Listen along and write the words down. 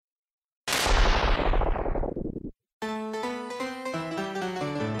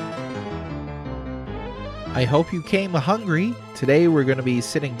I hope you came hungry. Today we're going to be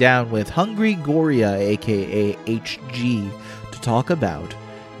sitting down with Hungry Goria, aka HG, to talk about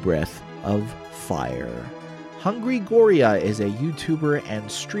Breath of Fire. Hungry Goria is a YouTuber and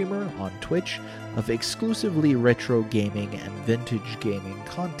streamer on Twitch of exclusively retro gaming and vintage gaming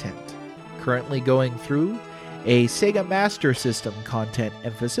content. Currently going through a Sega Master System content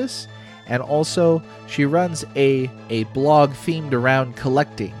emphasis, and also she runs a blog themed around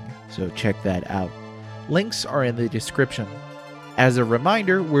collecting, so check that out. Links are in the description. As a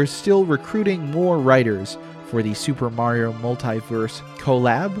reminder, we're still recruiting more writers for the Super Mario Multiverse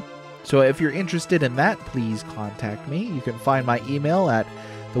collab. So if you're interested in that, please contact me. You can find my email at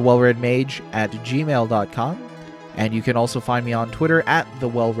thewellreadmage@gmail.com. And you can also find me on Twitter at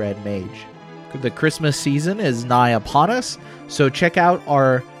thewellreadmage. The Christmas season is nigh upon us, so check out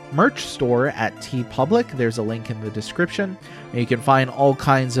our merch store at TeePublic. There's a link in the description. And you can find all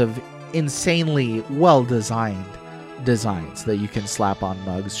kinds of insanely well-designed designs that you can slap on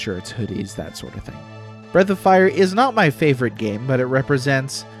mugs, shirts, hoodies, that sort of thing. Breath of Fire is not my favorite game, but it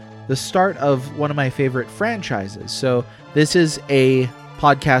represents the start of one of my favorite franchises. So this is a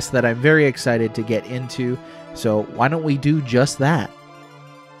podcast that I'm very excited to get into. So why don't we do just that?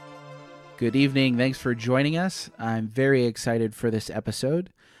 Good evening. Thanks for joining us. I'm very excited for this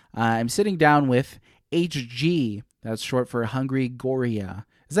episode. I'm sitting down with HG. That's short for Hungry Goria.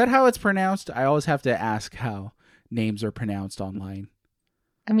 Is that how it's pronounced? I always have to ask how names are pronounced online.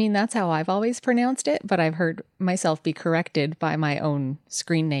 I mean, that's how I've always pronounced it, but I've heard myself be corrected by my own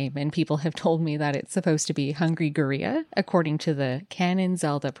screen name, and people have told me that it's supposed to be Hungry Goria, according to the canon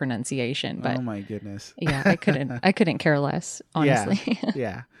Zelda pronunciation. But oh my goodness. Yeah, I couldn't care less, honestly.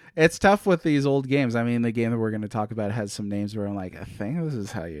 Yeah. It's tough with these old games. I mean, the game that we're going to talk about has some names where I'm like, I think this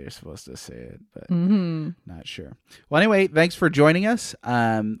is how you're supposed to say it, but not sure. Well, anyway, thanks for joining us.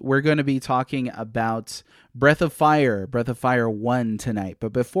 We're going to be talking about Breath of Fire 1 tonight.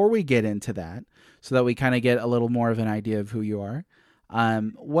 But before we get into that, so that we kind of get a little more of an idea of who you are,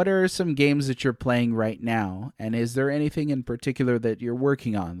 what are some games that you're playing right now? And is there anything in particular that you're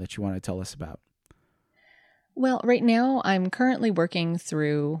working on that you want to tell us about? Well, right now I'm currently working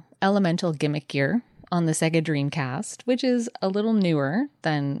through Elemental Gimmick Gear on the Sega Dreamcast, which is a little newer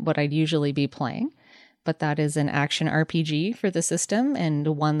than what I'd usually be playing. But that is an action RPG for the system,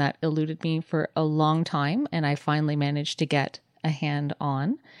 and one that eluded me for a long time, and I finally managed to get a hand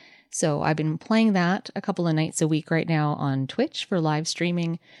on. So I've been playing that a couple of nights a week right now on Twitch for live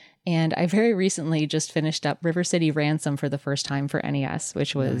streaming, and I very recently just finished up River City Ransom for the first time for NES,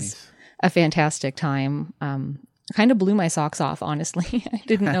 which was a fantastic time. Kind of blew my socks off, honestly. I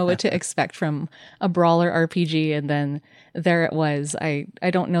didn't know what to expect from a brawler RPG, and then there it was. I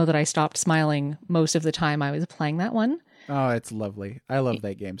don't know that I stopped smiling most of the time I was playing that one. Oh, it's lovely. I love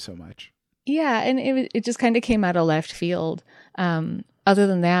that game so much. Yeah, and it just kind of came out of left field. Other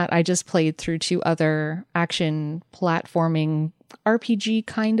than that, I just played through 2 other action platforming RPG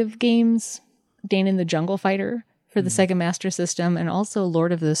kind of games. Dane and the Jungle Fighter for the Sega Master System, and also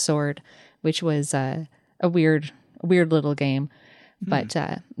Lord of the Sword, which was a weird little game. But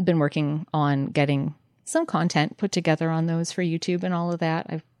been working on getting some content put together on those for YouTube and all of that.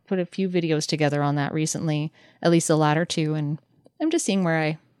 I've put a few videos together on that recently, at least the latter 2, and I'm just seeing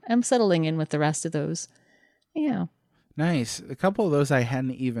where I'm settling in with the rest of those. Yeah. Nice. A couple of those I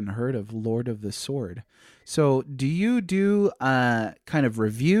hadn't even heard of, Lord of the Sword. So do you do kind of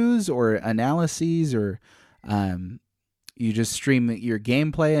reviews or analyses, or you just stream your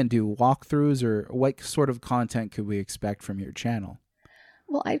gameplay and do walkthroughs, or what sort of content could we expect from your channel?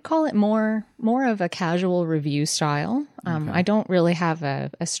 Well, I'd call it more of a casual review style. Okay. I don't really have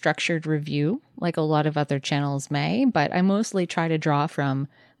a structured review like a lot of other channels may, but I mostly try to draw from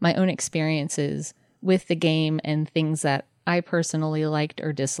my own experiences with the game and things that I personally liked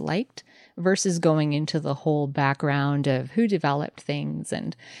or disliked, versus going into the whole background of who developed things.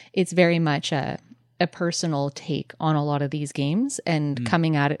 And it's very much a personal take on a lot of these games, and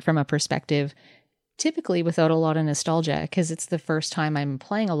coming at it from a perspective typically without a lot of nostalgia, because it's the first time I'm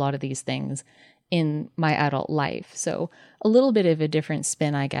playing a lot of these things in my adult life. So a little bit of a different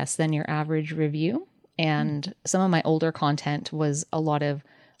spin, I guess, than your average review. And some of my older content was a lot of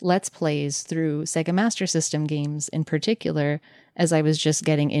Let's Plays through Sega Master System games in particular, as I was just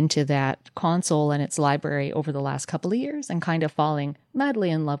getting into that console and its library over the last couple of years and kind of falling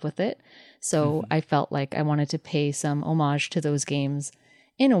madly in love with it. So I felt like I wanted to pay some homage to those games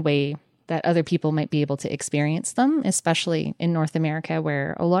in a way that other people might be able to experience them, especially in North America,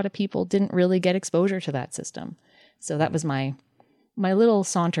 where a lot of people didn't really get exposure to that system. So that was my little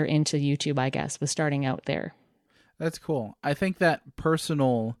saunter into YouTube, I guess, was starting out there. That's cool. I think that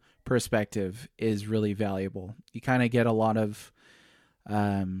personal perspective is really valuable. You kind of get a lot of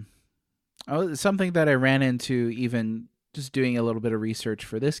something that I ran into even just doing a little bit of research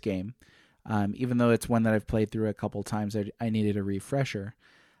for this game. Even though it's one that I've played through a couple times, I needed a refresher.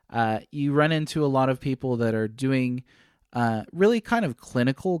 You run into a lot of people that are doing really kind of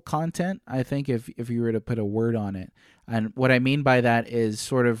clinical content, I think, if you were to put a word on it. And what I mean by that is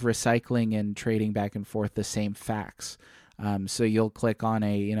sort of recycling and trading back and forth the same facts. So you'll click on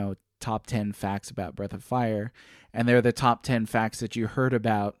a, top 10 facts about Breath of Fire, and they're the top 10 facts that you heard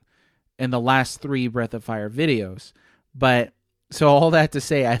about in the last 3 Breath of Fire videos. But so all that to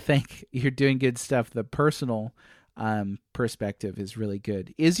say, I think you're doing good stuff. The personal perspective is really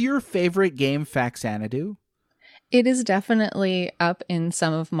good. Is your favorite game Faxanadu? It is definitely up in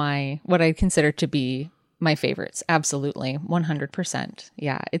some of what I consider to be my favorites. Absolutely. 100%.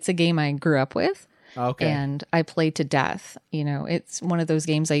 Yeah. It's a game I grew up with. Okay. And I played to death. It's one of those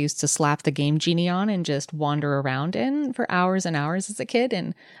games I used to slap the Game Genie on and just wander around in for hours and hours as a kid.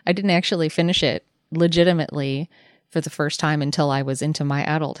 And I didn't actually finish it legitimately for the first time until I was into my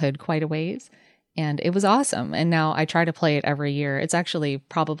adulthood quite a ways. And it was awesome. And now I try to play it every year. It's actually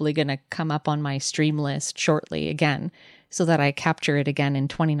probably going to come up on my stream list shortly again, so that I capture it again in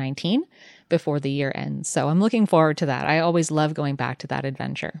 2019 before the year ends. So I'm looking forward to that. I always love going back to that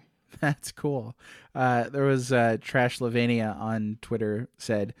adventure. That's cool. There was Trash Lavania on Twitter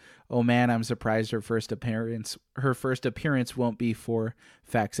said, "Oh man, I'm surprised her first appearance won't be for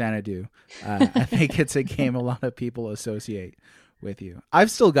Faxanadu." I think it's a game a lot of people associate with you.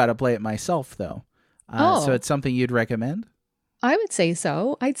 I've still got to play it myself though. So it's something you'd recommend? I would say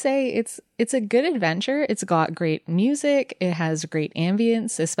so. I'd say it's a good adventure. It's got great music. It has great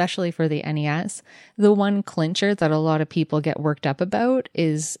ambience, especially for the NES. The one clincher that a lot of people get worked up about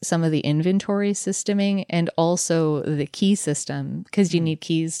is some of the inventory systeming and also the key system, because you need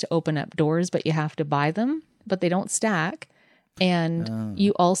keys to open up doors, but you have to buy them, but they don't stack. And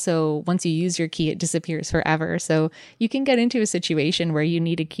you also, once you use your key, it disappears forever. So you can get into a situation where you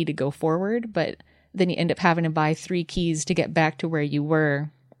need a key to go forward, but then you end up having to buy 3 keys to get back to where you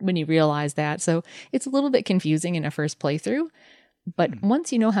were when you realize that. So it's a little bit confusing in a first playthrough, but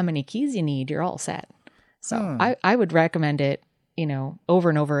once you know how many keys you need, you're all set. So I would recommend it, over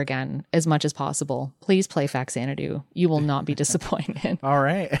and over again as much as possible. Please play Faxanadu. You will not be disappointed. All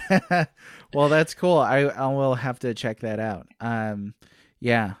right. Well, that's cool. I will have to check that out.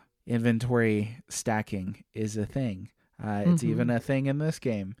 Yeah, inventory stacking is a thing. It's even a thing in this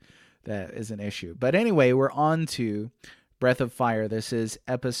game. That is an issue. But anyway, we're on to Breath of Fire. This is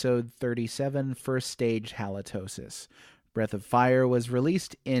episode 37, First Stage Halitosis. Breath of Fire was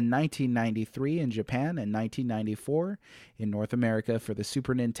released in 1993 in Japan and 1994 in North America for the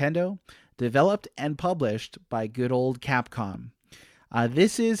Super Nintendo, developed and published by good old Capcom.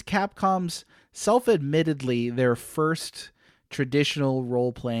 This is Capcom's self-admittedly their first traditional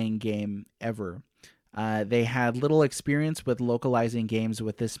role-playing game ever. They had little experience with localizing games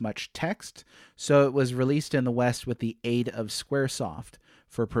with this much text, so it was released in the West with the aid of Squaresoft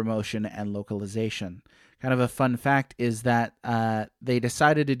for promotion and localization. Kind of a fun fact is that they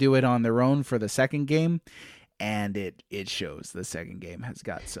decided to do it on their own for the second game, and it shows the second game has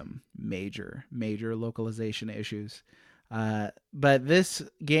got some major localization issues. But this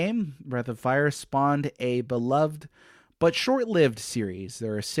game, Breath of Fire, spawned a beloved but short-lived series.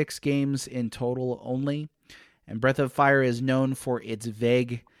 There are 6 games in total only, and Breath of Fire is known for its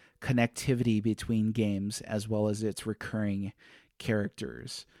vague connectivity between games as well as its recurring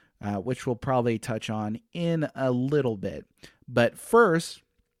characters, which we'll probably touch on in a little bit. But first,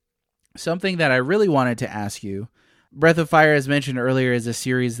 something that I really wanted to ask you. Breath of Fire, as mentioned earlier, is a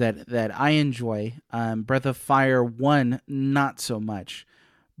series that I enjoy. Breath of Fire 1, not so much,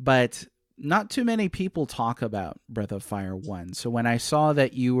 but not too many people talk about Breath of Fire 1. So when I saw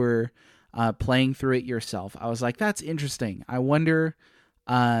that you were playing through it yourself, I was like, that's interesting. I wonder,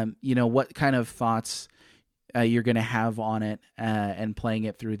 what kind of thoughts you're going to have on it and playing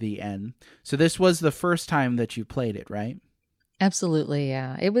it through the end. So this was the first time that you played it, right? Absolutely,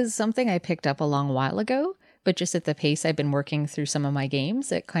 yeah. It was something I picked up a long while ago, but just at the pace I've been working through some of my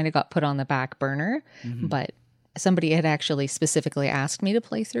games, it kind of got put on the back burner. Mm-hmm. But somebody had actually specifically asked me to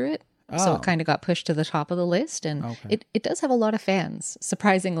play through it. So it kind of got pushed to the top of the list, and it does have a lot of fans,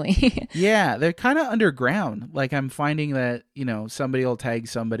 surprisingly. Yeah, they're kind of underground. Like, I'm finding that, somebody will tag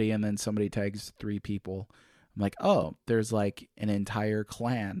somebody and then somebody tags 3 people. I'm like, oh, there's like an entire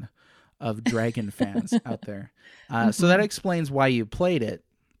clan of Dragon fans out there. So that explains why you played it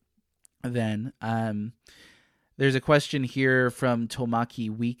then. There's a question here from Tomaki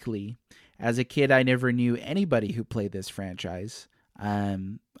Weekly. As a kid, I never knew anybody who played this franchise. I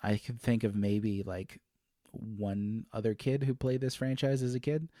can think of maybe like one other kid who played this franchise as a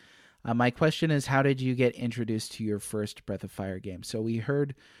kid. My question is, how did you get introduced to your first Breath of Fire game? So we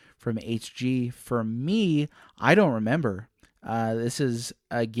heard from HG. For me, I don't remember. This is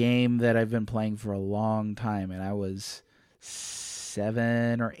a game that I've been playing for a long time, and I was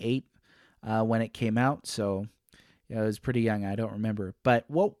 7 or 8 when it came out. So I was pretty young. I don't remember. But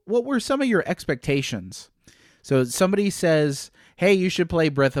what were some of your expectations? So somebody says, hey, you should play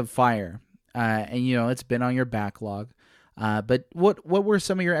Breath of Fire. And, it's been on your backlog. But what were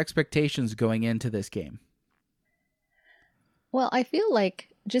some of your expectations going into this game? Well, I feel like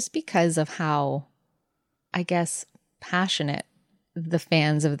just because of how, I guess, passionate the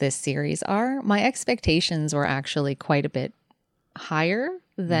fans of this series are, my expectations were actually quite a bit higher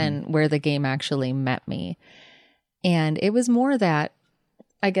than where the game actually met me. And it was more that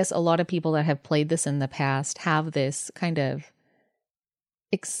I guess a lot of people that have played this in the past have this kind of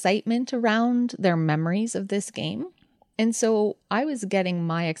excitement around their memories of this game. And so I was getting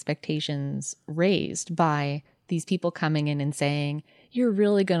my expectations raised by these people coming in and saying, you're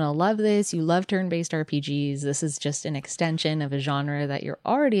really going to love this. You love turn-based RPGs. This is just an extension of a genre that you're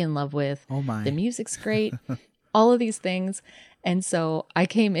already in love with. Oh my. The music's great. All of these things. And so I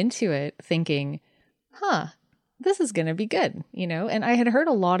came into it thinking, this is going to be good, And I had heard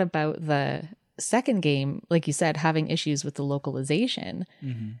a lot about the second game, like you said, having issues with the localization.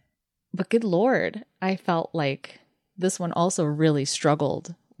 Mm-hmm. But good Lord, I felt like this one also really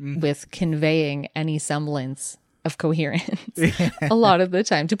struggled with conveying any semblance of coherence a lot of the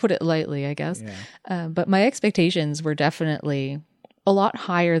time, to put it lightly, I guess. Yeah. But my expectations were definitely a lot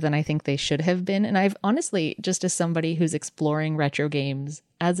higher than I think they should have been. And I've honestly, just as somebody who's exploring retro games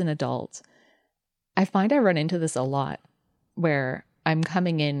as an adult, I find I run into this a lot where I'm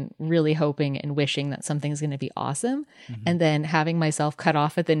coming in really hoping and wishing that something's going to be awesome. Mm-hmm. And then having myself cut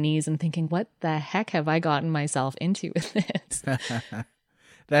off at the knees and thinking, what the heck have I gotten myself into with this?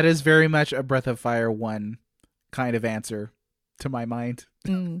 That is very much a Breath of Fire 1 kind of answer to my mind.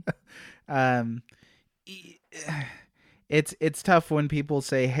 It's tough when people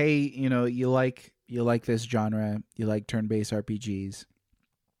say, hey, you like this genre, you like turn-based RPGs,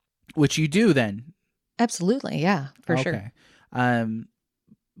 which you do then. Absolutely. Yeah, for sure.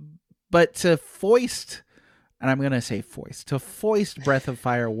 But to foist Breath of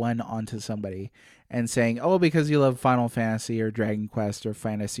Fire 1 onto somebody and saying, oh, because you love Final Fantasy or Dragon Quest or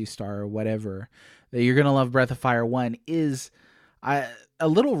Phantasy Star or whatever, that you're going to love Breath of Fire 1 is a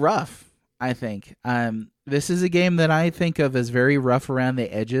little rough, I think. This is a game that I think of as very rough around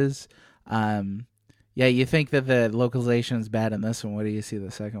the edges. You think that the localization is bad in this one. What do you see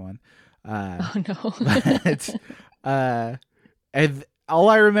the second one? Oh, no. And all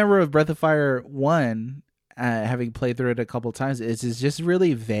I remember of Breath of Fire 1, having played through it a couple times, is it's just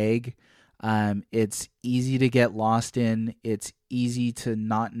really vague. It's easy to get lost in. It's easy to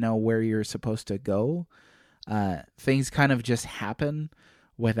not know where you're supposed to go. Things kind of just happen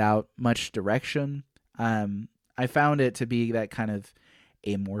without much direction. I found it to be that kind of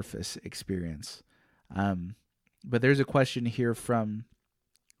amorphous experience. But there's a question here from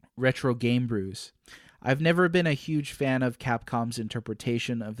Retro Game Brews. I've never been a huge fan of Capcom's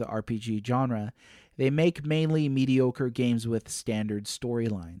interpretation of the RPG genre. They make mainly mediocre games with standard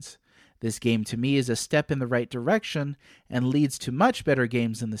storylines. This game to me is a step in the right direction and leads to much better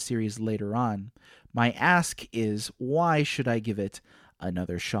games in the series later on. My ask is, why should I give it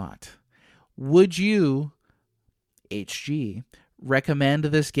another shot? Would you, HG, recommend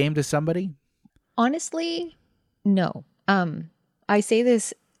this game to somebody? Honestly, no. I say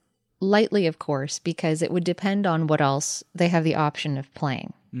this lightly, of course, because it would depend on what else they have the option of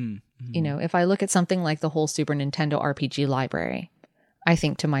playing. Mm-hmm. If I look at something like the whole Super Nintendo RPG library, I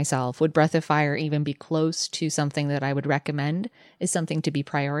think to myself, would Breath of Fire even be close to something that I would recommend as something to be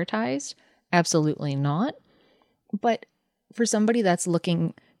prioritized? Absolutely not. But for somebody that's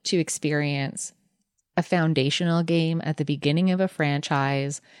looking to experience a foundational game at the beginning of a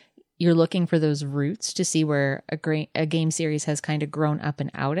franchise, you're looking for those roots to see where a game series has kind of grown up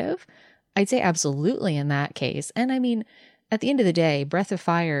and out of, I'd say absolutely in that case. And I mean, at the end of the day, Breath of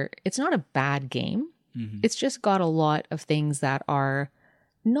Fire, it's not a bad game. Mm-hmm. It's just got a lot of things that are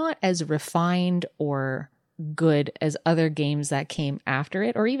not as refined or good as other games that came after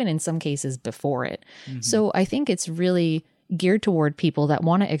it, or even in some cases before it. Mm-hmm. So I think it's really geared toward people that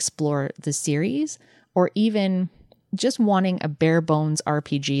want to explore the series, or even just wanting a bare bones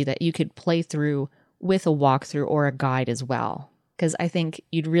RPG that you could play through with a walkthrough or a guide as well. Because I think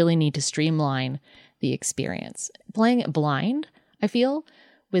you'd really need to streamline the experience. Playing it blind, I feel,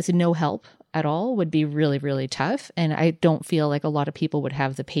 with no help at all would be really, really tough. And I don't feel like a lot of people would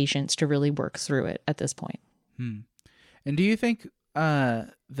have the patience to really work through it at this point. And do you think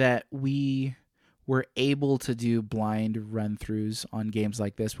that we were able to do blind run-throughs on games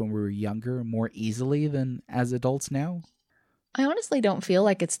like this when we were younger more easily than as adults now? I honestly don't feel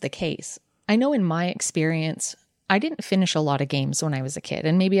like it's the case. I know in my experience, I didn't finish a lot of games when I was a kid,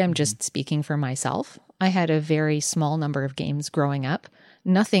 and maybe I'm just speaking for myself. I had a very small number of games growing up,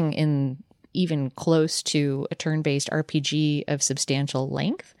 nothing in even close to a turn-based RPG of substantial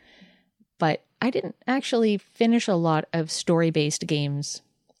length, but I didn't actually finish a lot of story-based games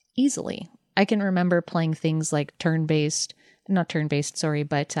easily. I can remember playing things like point-and-click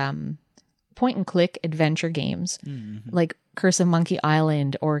adventure games, like Curse of Monkey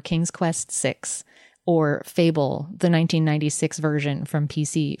Island or King's Quest VI, or Fable, the 1996 version from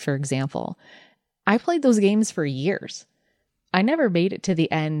PC, for example. I played those games for years. I never made it to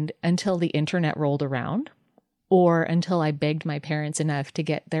the end until the internet rolled around, or until I begged my parents enough to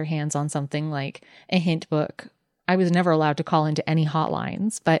get their hands on something like a hint book. I was never allowed to call into any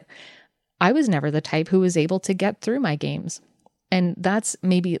hotlines, but I was never the type who was able to get through my games. And that's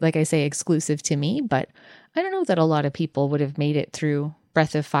maybe, like I say, exclusive to me, but I don't know that a lot of people would have made it through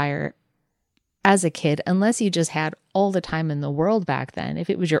Breath of Fire as a kid, unless you just had all the time in the world back then. If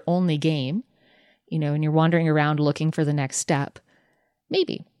it was your only game, and you're wandering around looking for the next step,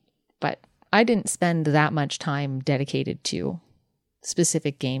 maybe. But I didn't spend that much time dedicated to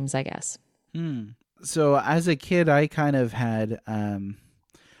specific games, I guess. So as a kid, I kind of had,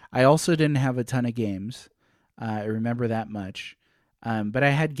 I also didn't have a ton of games. I remember that much. But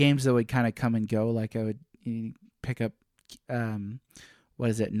I had games that would kind of come and go. Like I would pick up,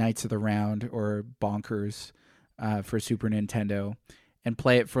 Knights of the Round or Bonkers for Super Nintendo and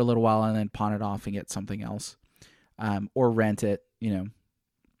play it for a little while and then pawn it off and get something else. Or rent it,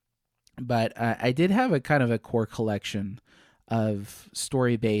 But I did have a kind of a core collection of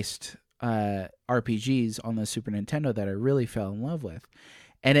story-based RPGs on the Super Nintendo that I really fell in love with.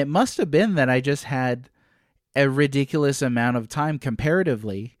 And it must have been that I just had a ridiculous amount of time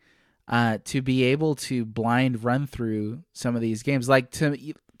comparatively to be able to blind run through some of these games. Like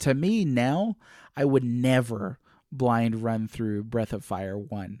to me now, I would never blind run through Breath of Fire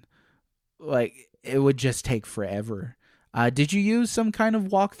 1. Like it would just take forever. Did you use some kind of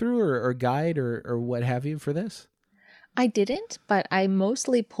walkthrough or guide or what have you for this? I didn't, but I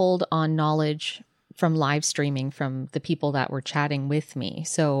mostly pulled on knowledge from live streaming from the people that were chatting with me.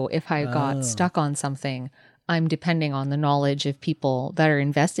 So if I got stuck on something, I'm depending on the knowledge of people that are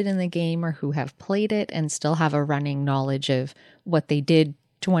invested in the game or who have played it and still have a running knowledge of what they did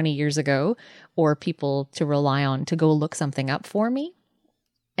 20 years ago, or people to rely on to go look something up for me.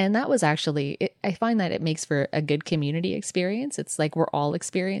 And that was actually, I find that it makes for a good community experience. It's like we're all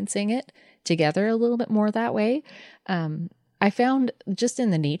experiencing it together a little bit more that way. I found just in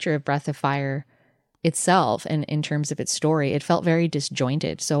the nature of Breath of Fire itself and in terms of its story, it felt very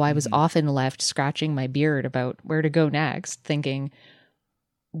disjointed. So I was often left scratching my beard about where to go next, thinking,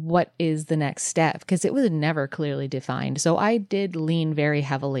 what is the next step? Because it was never clearly defined. So I did lean very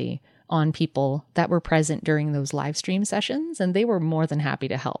heavily on people that were present during those live stream sessions, and they were more than happy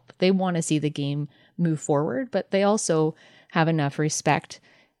to help. They want to see the game move forward, but they also have enough respect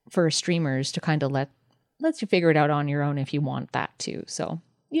for streamers to kind of let you figure it out on your own if you want that too. So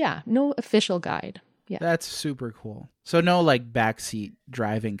yeah, no official guide. Yeah, that's super cool. So no like backseat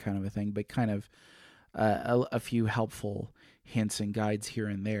driving kind of a thing, but kind of a few helpful hints and guides here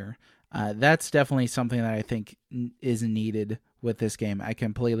and there. That's definitely something that I think is needed with this game. I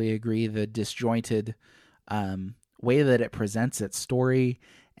completely agree. The disjointed way that it presents its story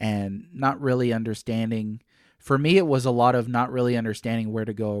and not really understanding. For me, it was a lot of not really understanding where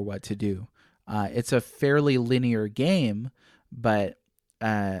to go or what to do. It's a fairly linear game, but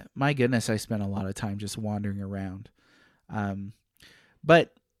my goodness, I spent a lot of time just wandering around.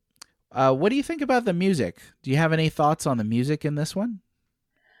 But what do you think about the music? Do you have any thoughts on the music in this one?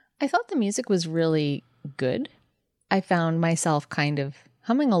 I thought the music was really good. I found myself kind of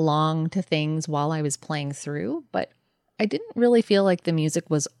humming along to things while I was playing through, but I didn't really feel like the music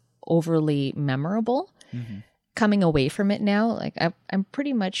was overly memorable. Coming away from it now, like I'm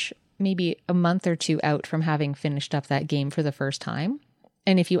pretty much maybe a month or two out from having finished up that game for the first time.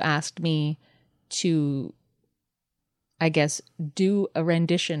 And if you asked me to, I guess, do a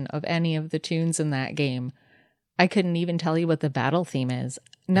rendition of any of the tunes in that game, I couldn't even tell you what the battle theme is.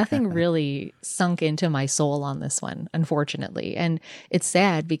 Nothing really sunk into my soul on this one, unfortunately. And it's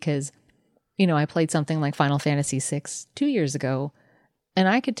sad because, I played something like Final Fantasy VI 2 years ago, And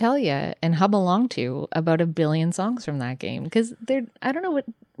I could tell you and hum along to about 1 billion songs from that game, because I don't know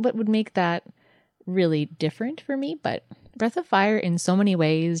what would make that really different for me, but Breath of Fire in so many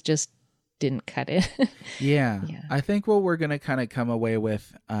ways just didn't cut it. Yeah. Yeah. I think what we're going to kind of come away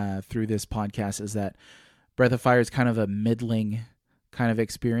with through this podcast is that Breath of Fire is kind of a middling kind of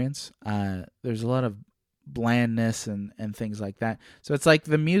experience. There's a lot of blandness and things like that. So it's like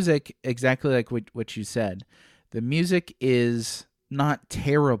the music, exactly like what you said. The music is not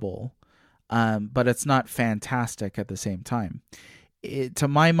terrible, but it's not fantastic at the same time. To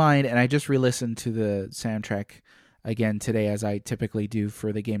my mind, and I just re-listened to the soundtrack again today, as I typically do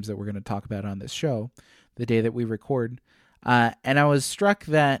for the games that we're going to talk about on this show, the day that we record, and I was struck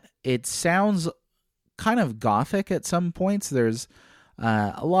that it sounds kind of gothic at some points. There's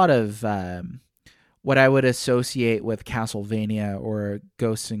a lot of what I would associate with Castlevania or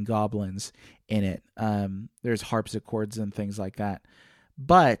Ghosts and Goblins in it. There's harpsichords and things like that.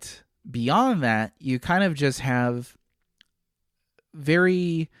 But beyond that, you kind of just have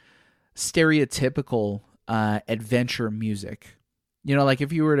very stereotypical adventure music. You know, like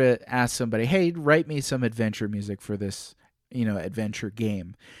if you were to ask somebody, hey, write me some adventure music for this, adventure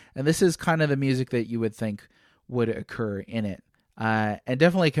game. And this is kind of the music that you would think would occur in it. And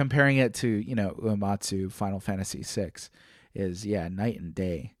definitely comparing it to, Uematsu Final Fantasy VI is, night and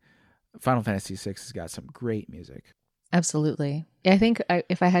day. Final Fantasy VI has got some great music. Absolutely. I think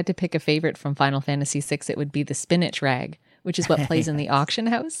if I had to pick a favorite from Final Fantasy VI, it would be the Spinach Rag, which is what plays in the auction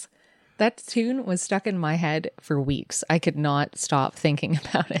house. That tune was stuck in my head for weeks. I could not stop thinking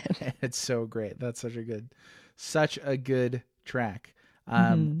about it. It's so great. That's such a good track.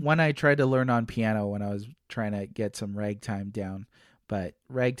 One I tried to learn on piano when I was trying to get some ragtime down, but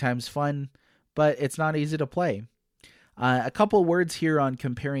ragtime's fun, but it's not easy to play. A couple words here on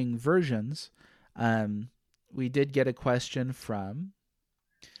comparing versions. We did get a question from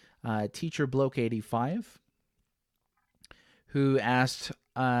Teacher Bloke 85, who asked,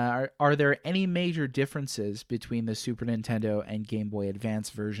 are there any major differences between the Super Nintendo and Game Boy Advance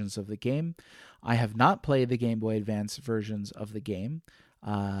versions of the game? I have not played the Game Boy Advance versions of the game.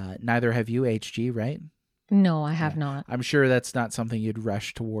 Neither have you, HG, right? No, I have not. I'm sure that's not something you'd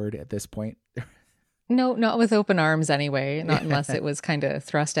rush toward at this point. No, not with open arms anyway. Not unless it was kind of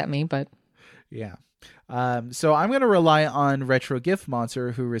thrust at me, but... Yeah. So I'm going to rely on Retro Gift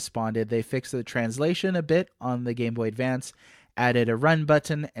Monster, who responded, they fixed the translation a bit on the Game Boy Advance, added a run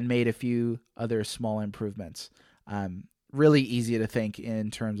button, and made a few other small improvements. Really easy to think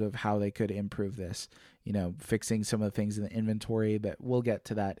in terms of how they could improve this. Fixing some of the things in the inventory, but we'll get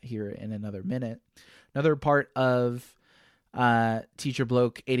to that here in another minute. Another part of Teacher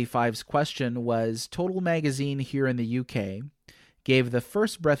Bloke 85's question was, Total Magazine here in the UK gave the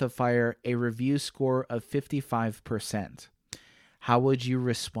first Breath of Fire a review score of 55%. How would you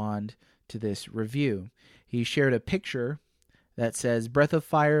respond to this review? He shared a picture that says Breath of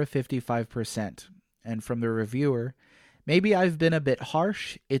Fire 55%. And from the reviewer, maybe I've been a bit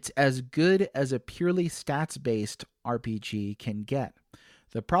harsh. It's as good as a purely stats-based RPG can get.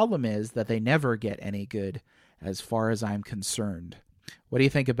 The problem is that they never get any good as far as I'm concerned. What do you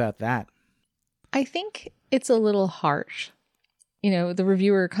think about that? I think it's a little harsh. The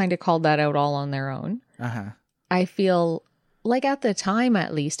reviewer kind of called that out all on their own. Uh-huh. I feel like at the time,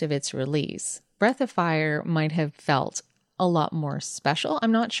 at least, of its release, Breath of Fire might have felt a lot more special.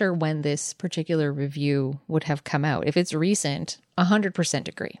 I'm not sure when this particular review would have come out. If it's recent, 100%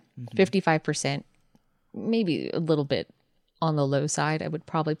 agree. 55%, maybe a little bit on the low side. I would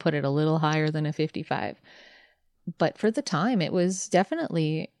probably put it a little higher than a 55. But for the time, it was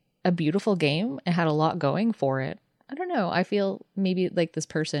definitely a beautiful game. It had a lot going for it. I don't know. I feel maybe like this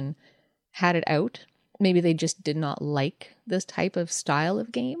person had it out. Maybe they just did not like this type of style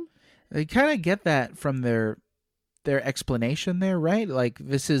of game. They kind of get that from their explanation there, right? Like,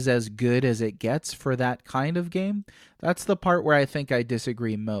 this is as good as it gets for that kind of game. That's the part where I think I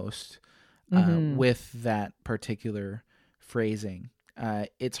disagree most with that particular phrasing.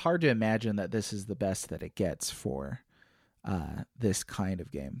 It's hard to imagine that this is the best that it gets for this kind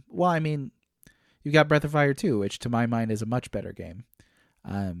of game. Well, I mean, you've got Breath of Fire 2, which to my mind is a much better game,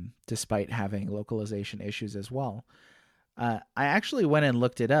 despite having localization issues as well. I actually went and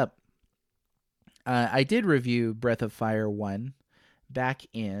looked it up. I did review Breath of Fire 1 back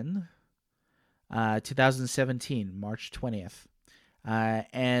in 2017, March 20th.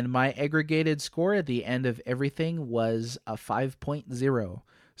 And my aggregated score at the end of everything was a 5.0.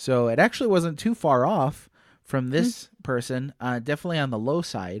 So it actually wasn't too far off from this person, definitely on the low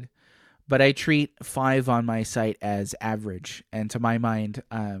side. But I treat 5 on my site as average. And to my mind,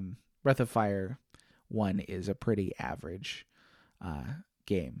 Breath of Fire 1 is a pretty average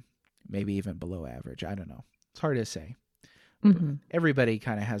game, maybe even below average. I don't know. It's hard to say. Mm-hmm. Everybody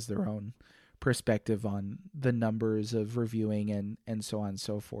kind of has their own perspective on the numbers of reviewing and so on and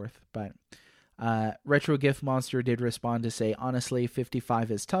so forth. But Retro Gift Monster did respond to say, honestly,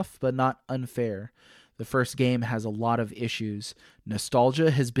 55 is tough, but not unfair. The first game has a lot of issues. Nostalgia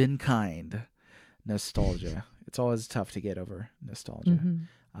has been kind. Nostalgia. It's always tough to get over nostalgia.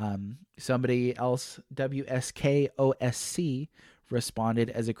 Mm-hmm. Somebody else, WSKOSC, responded,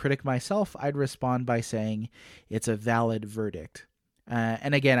 as a critic myself, I'd respond by saying it's a valid verdict.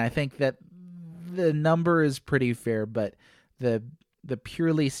 And again, I think that the number is pretty fair, but the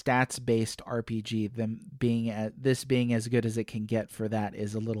purely stats-based RPG, this being as good as it can get for that,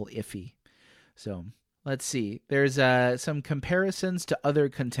 is a little iffy. So let's see. There's some comparisons to other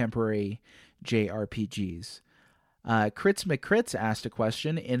contemporary JRPGs. Crits McCrits asked a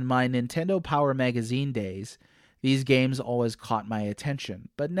question. In my Nintendo Power Magazine days, these games always caught my attention,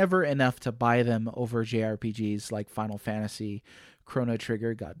 but never enough to buy them over JRPGs like Final Fantasy, Chrono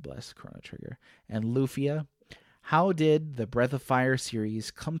Trigger, God bless Chrono Trigger, and Lufia. How did the Breath of Fire series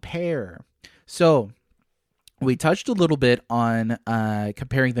compare? So we touched a little bit on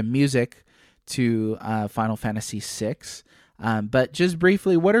comparing the music to Final Fantasy VI. But just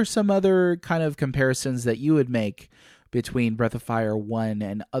briefly, what are some other kind of comparisons that you would make between Breath of Fire 1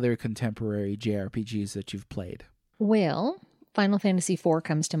 and other contemporary JRPGs that you've played? Well, Final Fantasy IV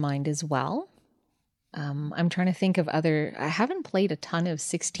comes to mind as well. I'm trying to think of I haven't played a ton of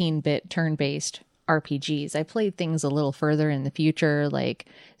 16-bit turn-based RPGs. I played things a little further in the future, like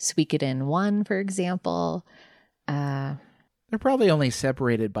Suikoden 1, for example. They're probably only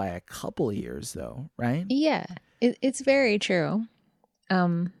separated by a couple years, though, right? Yeah, it's very true. I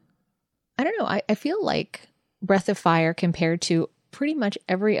don't know. I feel like Breath of Fire, compared to pretty much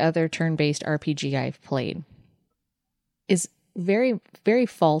every other turn-based RPG I've played, is very, very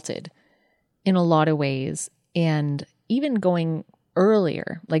faulted in a lot of ways. And even going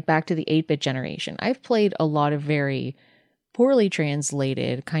earlier, like back to the 8-bit generation, I've played a lot of very poorly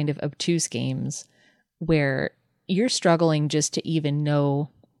translated, kind of obtuse games where you're struggling just to even know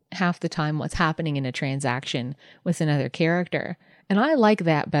half the time what's happening in a transaction with another character. And I like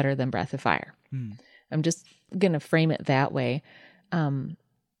that better than Breath of Fire. I'm just going to frame it that way.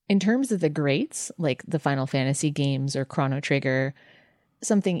 In terms of the greats, like the Final Fantasy games or Chrono Trigger,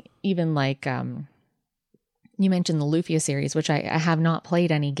 something even like you mentioned the Lufia series, which I have not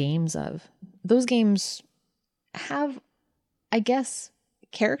played any games of. Those games have, I guess,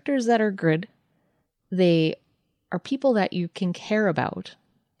 characters that are good. They are people that you can care about,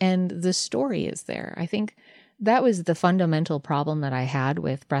 and the story is there. I think that was the fundamental problem that I had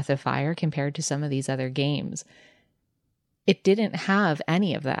with Breath of Fire compared to some of these other games. It didn't have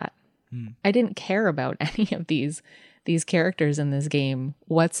any of that. I didn't care about any of these characters in this game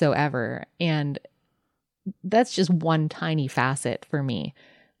whatsoever. And that's just one tiny facet for me.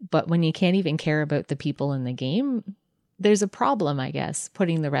 But when you can't even care about the people in the game, there's a problem, I guess,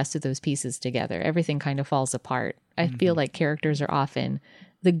 putting the rest of those pieces together. Everything kind of falls apart. I feel like characters are often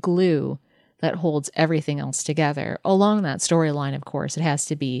the glue that holds everything else together. Along that storyline, of course, it has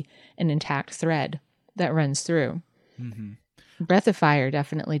to be an intact thread that runs through. Breath of Fire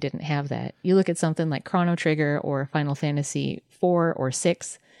definitely didn't have that. You look at something like Chrono Trigger or Final Fantasy 4 or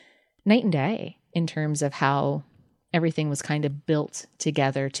 6, night and day in terms of how everything was kind of built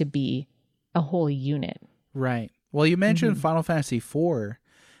together to be a whole unit. Right. Well, you mentioned Final Fantasy 4,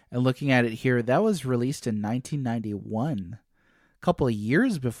 and looking at it here, that was released in 1991, a couple of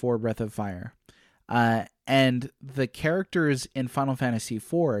years before Breath of Fire. And the characters in Final Fantasy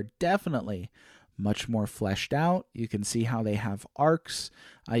 4 are definitely much more fleshed out. You can see how they have arcs.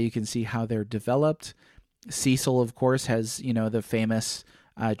 You can see how they're developed. Cecil, of course, has, the famous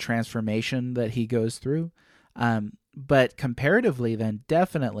transformation that he goes through. But comparatively, then,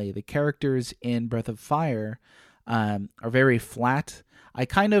 definitely the characters in Breath of Fire are very flat. I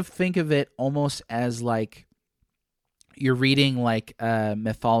kind of think of it almost as like you're reading like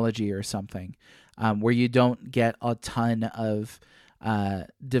mythology or something, where you don't get a ton of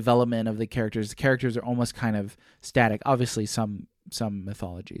development of the characters. The characters are almost kind of static. Obviously, some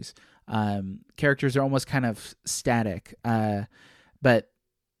mythologies, characters are almost kind of static, but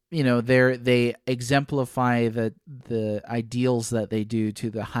they exemplify the ideals that they do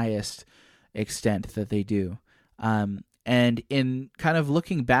to the highest extent that they do. And in kind of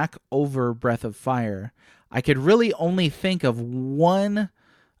looking back over Breath of Fire, I could really only think of one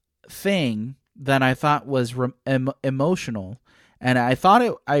thing that I thought was emotional. And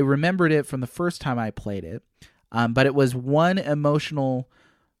I remembered it from the first time I played it. But it was one emotional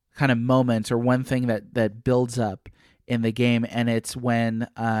kind of moment or one thing that builds up. in the game, and it's when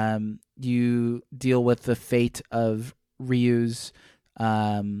you deal with the fate of Ryu's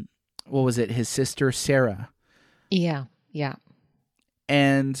what was it, his sister Sarah. Yeah.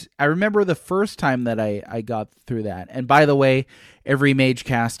 And I remember the first time that I got through that. And by the way, every Mage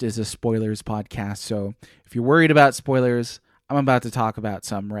Cast is a spoilers podcast, so if you're worried about spoilers, I'm about to talk about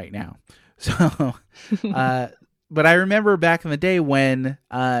some right now. So but I remember back in the day when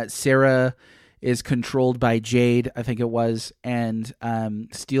Sarah is controlled by Jade, I think it was, and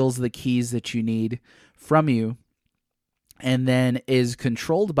steals the keys that you need from you, and then is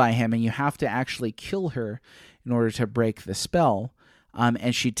controlled by him, and you have to actually kill her in order to break the spell.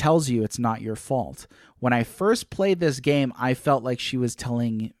 And she tells you it's not your fault. When I first played this game, I felt like she was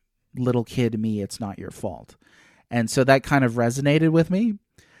telling little kid me it's not your fault. And so that kind of resonated with me.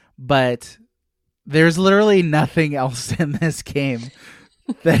 But there's literally nothing else in this game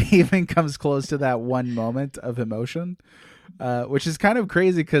that even comes close to that one moment of emotion, which is kind of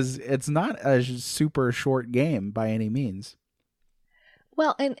crazy because it's not a super short game by any means.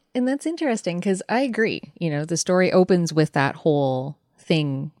 Well, and that's interesting because I agree. The story opens with that whole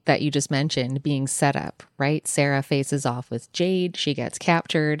thing that you just mentioned being set up, right? Sarah faces off with Jade. She gets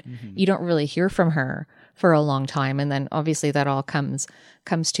captured. Mm-hmm. You don't really hear from her for a long time. And then obviously that all comes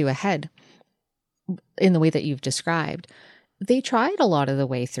to a head in the way that you've described. They tried a lot of the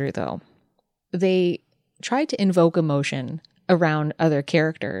way through, though. They tried to invoke emotion around other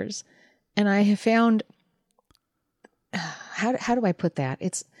characters. And I have found, how do I put that?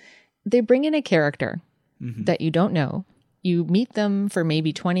 They bring in a character mm-hmm. that you don't know. You meet them for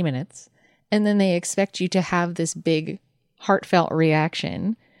maybe 20 minutes, and then they expect you to have this big heartfelt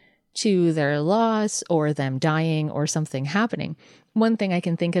reaction to their loss or them dying or something happening. One thing I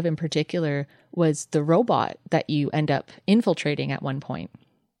can think of in particular was the robot that you end up infiltrating at one point.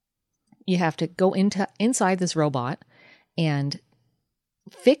 You have to go inside this robot and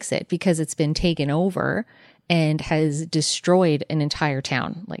fix it because it's been taken over and has destroyed an entire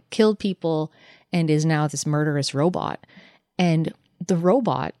town, like killed people, and is now this murderous robot. And the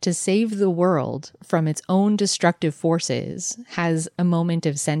robot, to save the world from its own destructive forces, has a moment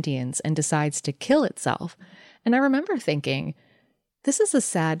of sentience and decides to kill itself. And I remember thinking, this is a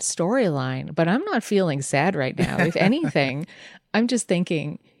sad storyline, but I'm not feeling sad right now. If anything, I'm just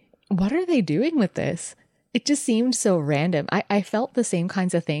thinking, what are they doing with this? It just seemed so random. I felt the same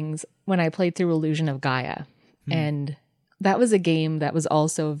kinds of things when I played through Illusion of Gaia. And that was a game that was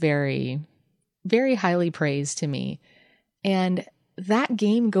also very, very highly praised to me. And that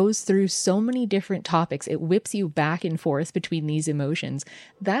game goes through so many different topics. It whips you back and forth between these emotions.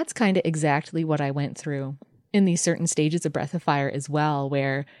 That's kind of exactly what I went through in these certain stages of Breath of Fire as well,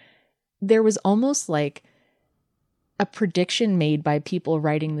 where there was almost like a prediction made by people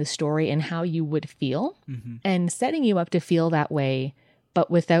writing the story and how you would feel mm-hmm. and setting you up to feel that way, but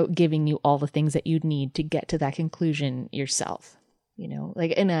without giving you all the things that you'd need to get to that conclusion yourself.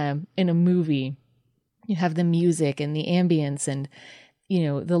 Like in a movie, you have the music and the ambience and,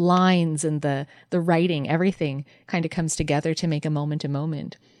 the lines and the writing, everything kind of comes together to make a moment to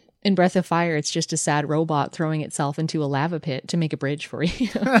moment. In Breath of Fire, it's just a sad robot throwing itself into a lava pit to make a bridge for you.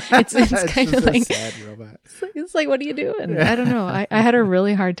 It's kind of like, sad robot. It's like, what are you doing? I don't know. I had a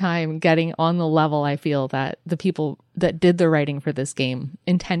really hard time getting on the level I feel that the people that did the writing for this game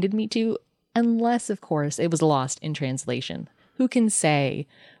intended me to, unless, of course, it was lost in translation. Who can say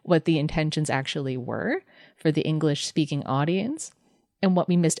what the intentions actually were for the English-speaking audience and what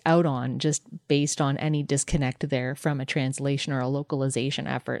we missed out on just based on any disconnect there from a translation or a localization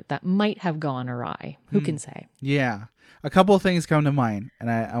effort that might have gone awry? Who can say? Yeah. A couple of things come to mind,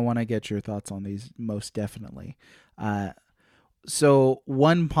 and I want to get your thoughts on these most definitely. So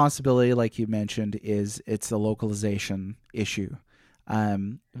one possibility, like you mentioned, is it's a localization issue.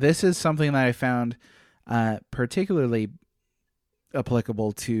 This is something that I found particularly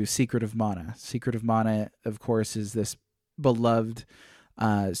applicable to Secret of Mana. Secret of Mana, of course, is this beloved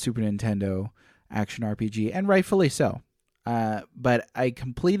Super Nintendo action RPG, and rightfully so. But I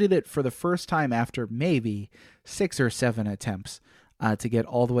completed it for the first time after maybe 6 or 7 attempts to get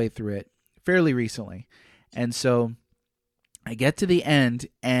all the way through it fairly recently. And so I get to the end,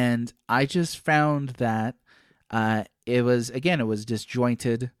 and I just found that it was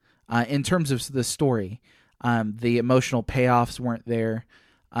disjointed in terms of the story. The emotional payoffs weren't there,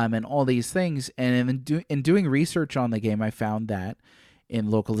 and all these things. And in doing research on the game, I found that in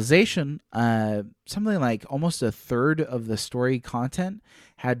localization, something like almost a third of the story content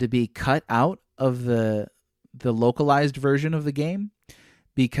had to be cut out of the localized version of the game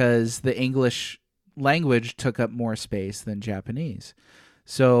because the English language took up more space than Japanese.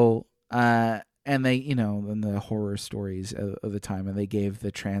 So and they, in the horror stories of the time, and they gave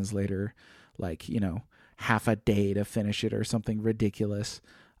the translator like, half a day to finish it or something ridiculous.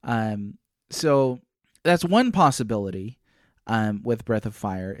 So that's one possibility with Breath of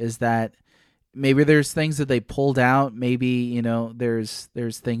Fire, is that maybe there's things that they pulled out. Maybe, there's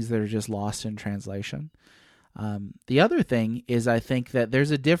things that are just lost in translation. The other thing is, I think that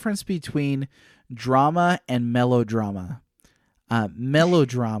there's a difference between drama and melodrama.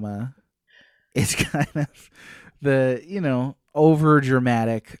 Melodrama is kind of the, over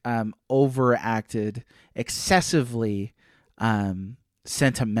dramatic, overacted, excessively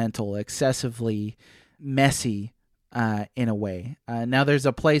sentimental, excessively messy in a way. Now, there's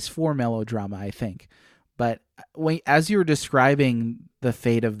a place for melodrama, I think. But as you were describing the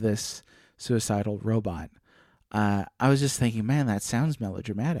fate of this suicidal robot, I was just thinking, man, that sounds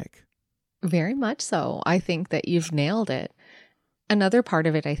melodramatic. Very much so. I think that you've nailed it. Another part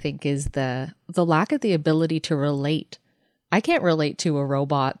of it, I think, is the lack of the ability to relate. I can't relate to a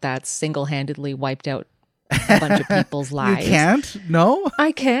robot that's single-handedly wiped out a bunch of people's lives. You can't? No?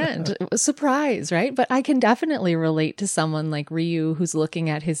 I can't. Surprise, right? But I can definitely relate to someone like Ryu, who's looking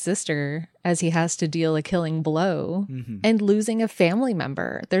at his sister as he has to deal a killing blow and losing a family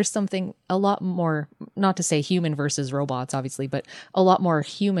member. There's something a lot more, not to say human versus robots, obviously, but a lot more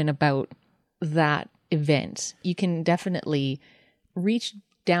human about that event. You can definitely reach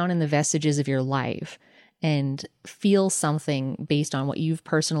down in the vestiges of your life and feel something based on what you've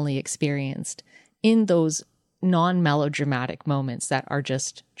personally experienced in those non-melodramatic moments that are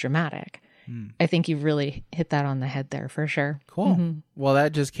just dramatic. I think you've really hit that on the head there for sure. Cool. Well,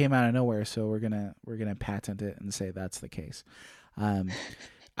 that just came out of nowhere, so we're gonna patent it and say that's the case.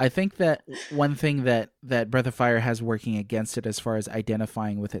 I think that one thing that Breath of Fire has working against it as far as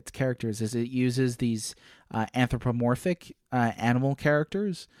identifying with its characters is it uses these anthropomorphic animal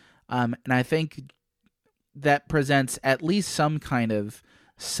characters, and I think that presents at least some kind of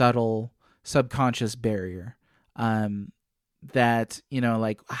subtle subconscious barrier. That,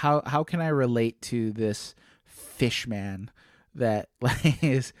 like, how can I relate to this fish man that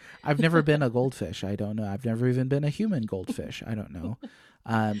is, I've never been a goldfish. I don't know. I've never even been a human goldfish. I don't know.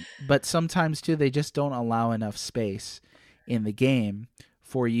 But sometimes too, they just don't allow enough space in the game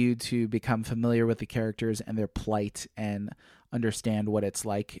for you to become familiar with the characters and their plight and understand what it's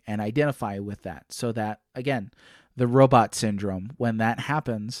like and identify with that. So that, again, the robot syndrome, when that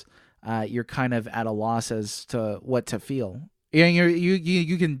happens, you're kind of at a loss as to what to feel.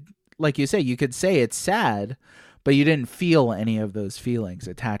 You can, like you say, you could say it's sad, but you didn't feel any of those feelings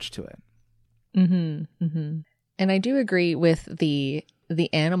attached to it. And I do agree with the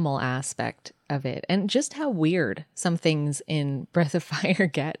animal aspect of it, and just how weird some things in Breath of Fire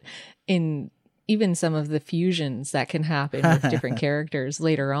get in even some of the fusions that can happen with different characters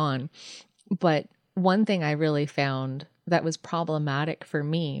later on. But one thing I really found that was problematic for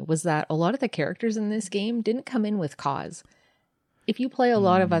me was that a lot of the characters in this game didn't come in with cause. If you play a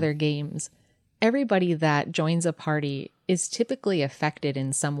lot of other games, everybody that joins a party is typically affected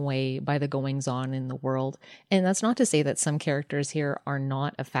in some way by the goings-on in the world. And that's not to say that some characters here are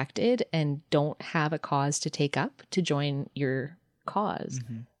not affected and don't have a cause to take up to join your cause.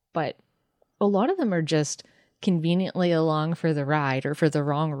 But a lot of them are just conveniently along for the ride or for the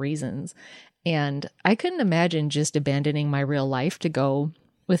wrong reasons. And I couldn't imagine just abandoning my real life to go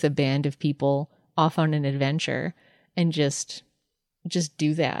with a band of people off on an adventure and just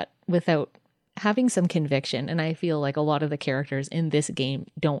do that without having some conviction. And I feel like a lot of the characters in this game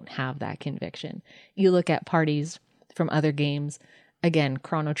don't have that conviction. You look at parties from other games, again,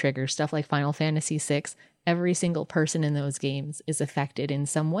 Chrono Trigger, stuff like Final Fantasy VI, every single person in those games is affected in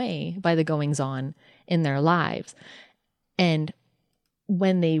some way by the goings on in their lives. And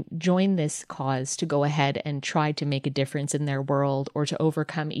when they join this cause to go ahead and try to make a difference in their world or to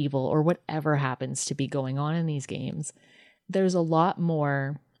overcome evil or whatever happens to be going on in these games, there's a lot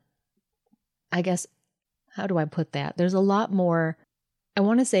more, I guess, how do I put that? There's a lot more, I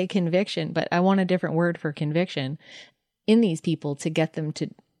want to say conviction, but I want a different word for conviction in these people to get them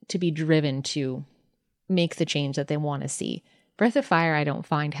to be driven to make the change that they want to see. Breath of Fire, I don't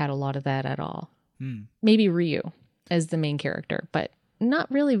find had a lot of that at all. Maybe Ryu as the main character, but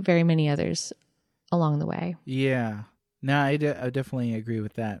not really very many others along the way. Yeah. No, I definitely agree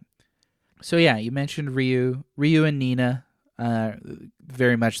with that. So yeah, you mentioned Ryu and Nina,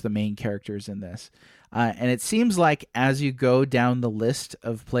 very much the main characters in this. And it seems like as you go down the list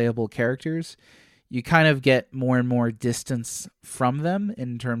of playable characters, you kind of get more and more distance from them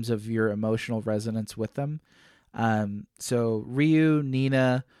in terms of your emotional resonance with them. So Ryu,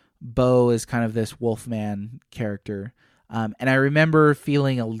 Nina, Bo is kind of this Wolfman character. And I remember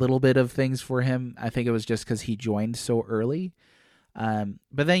feeling a little bit of things for him. I think it was just because he joined so early.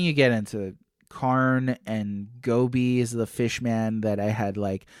 But then you get into Karn, and Gobi is the fish man that I had,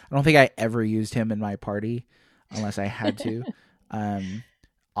 like, I don't think I ever used him in my party unless I had to.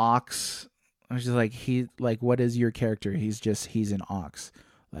 Ox, I was just like, what is your character? He's an ox.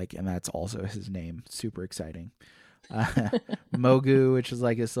 Like, and that's also his name. Super exciting. Mogu, which is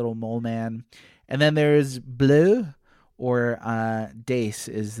like this little mole man. And then there's Bleu, or Dace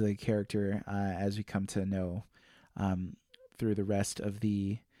is the character as we come to know through the rest of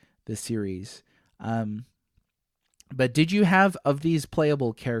the series. But did you have, of these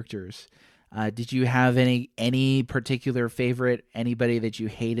playable characters, did you have any particular favorite, anybody that you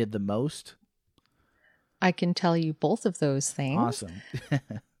hated the most? I can tell you both of those things. Awesome.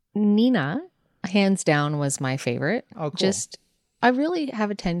 Nina, hands down, was my favorite. Oh, cool. I really have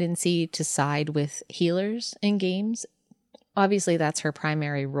a tendency to side with healers in games. Obviously, that's her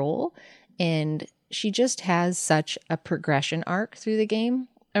primary role, and she just has such a progression arc through the game.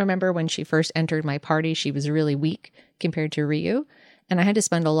 I remember when she first entered my party, she was really weak compared to Ryu, and I had to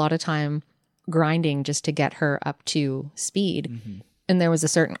spend a lot of time grinding just to get her up to speed. Mm-hmm. And there was a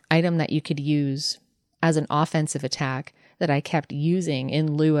certain item that you could use as an offensive attack that I kept using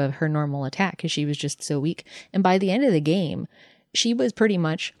in lieu of her normal attack because she was just so weak. And by the end of the game, she was pretty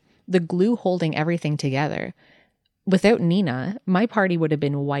much the glue holding everything together. Without Nina, my party would have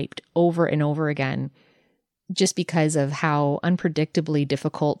been wiped over and over again just because of how unpredictably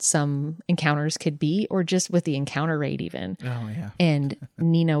difficult some encounters could be, or just with the encounter rate even. Oh, yeah. And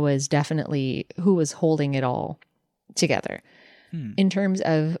Nina was definitely who was holding it all together. In terms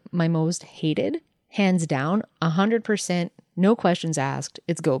of my most hated, hands down, 100%, no questions asked,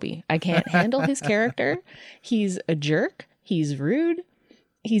 it's Gobi. I can't handle his character. He's a jerk. He's rude.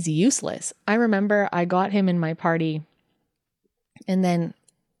 He's useless. I remember I got him in my party, and then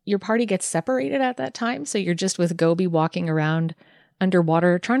your party gets separated at that time. So you're just with Gobi walking around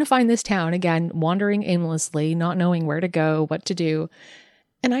underwater, trying to find this town again, wandering aimlessly, not knowing where to go, what to do.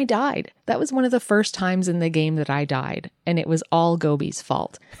 And I died. That was one of the first times in the game that I died, and it was all Gobi's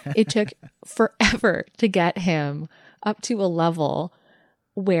fault. It took forever to get him up to a level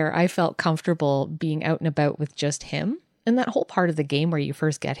where I felt comfortable being out and about with just him. And that whole part of the game where you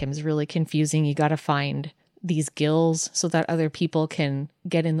first get him is really confusing. You got to find these gills so that other people can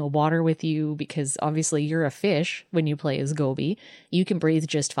get in the water with you, because obviously you're a fish when you play as Gobi. You can breathe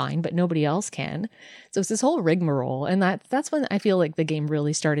just fine, but nobody else can. So it's this whole rigmarole, and that's when I feel like the game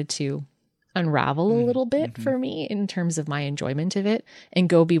really started to unravel a little bit for me in terms of my enjoyment of it. And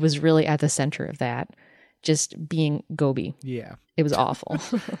Gobi was really at the center of that, just being Gobi. Yeah. It was awful.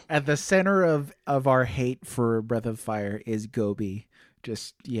 At the center of our hate for Breath of Fire is Gobi.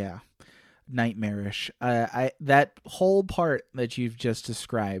 Just, yeah, nightmarish. That whole part that you've just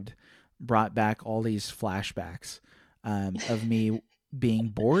described brought back all these flashbacks of me being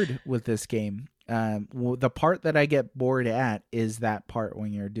bored with this game. The part that I get bored at is that part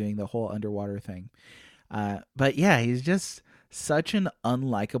when you're doing the whole underwater thing. But yeah, he's just such an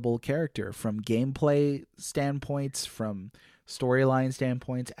unlikable character from gameplay standpoints, from storyline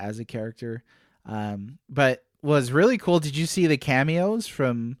standpoints as a character. But was really cool. Did you see the cameos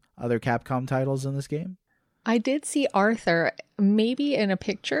from other Capcom titles in this game? I did see Arthur, maybe in a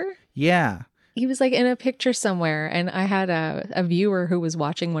picture. Yeah. He was like in a picture somewhere, and I had a viewer who was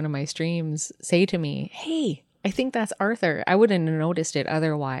watching one of my streams say to me, "Hey, I think that's Arthur." I wouldn't have noticed it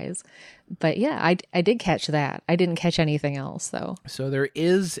otherwise. But yeah, I did catch that. I didn't catch anything else, though. So there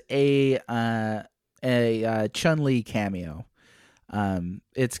is a Chun-Li cameo.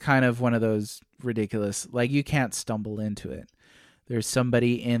 It's kind of one of those ridiculous, like, you can't stumble into it. There's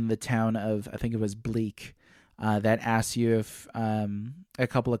somebody in the town of, I think it was Bleak, that asks you if a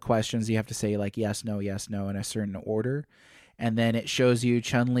couple of questions. You have to say like yes, no, in a certain order. And then it shows you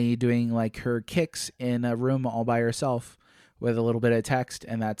Chun-Li doing like her kicks in a room all by herself with a little bit of text,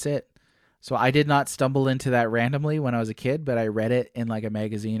 and that's it. So I did not stumble into that randomly when I was a kid, but I read it in like a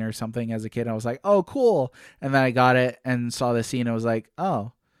magazine or something as a kid. And I was like, oh, cool. And then I got it and saw the scene. And I was like, oh,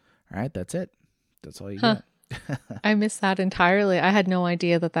 all right, that's it. That's all you get. I missed that entirely. I had no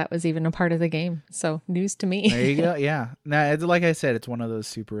idea that was even a part of the game. So news to me. There you go. Yeah. Now, like I said, it's one of those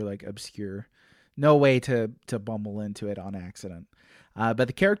super like obscure, no way to bumble into it on accident. But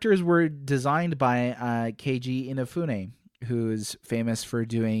the characters were designed by Keiji Inafune, who's famous for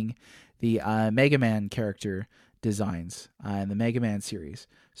doing the Mega Man character designs in the Mega Man series.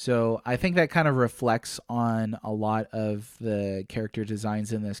 So I think that kind of reflects on a lot of the character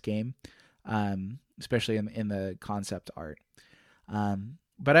designs in this game, especially in the concept art.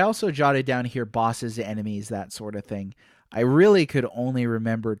 But I also jotted down here bosses, enemies, that sort of thing. I really could only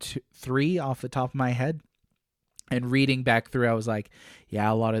remember three off the top of my head. And reading back through, I was like,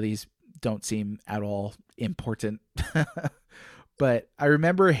 yeah, a lot of these don't seem at all important. But I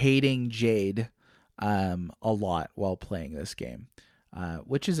remember hating Jade a lot while playing this game,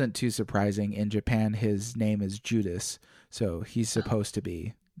 which isn't too surprising. In Japan, his name is Judas, so he's supposed to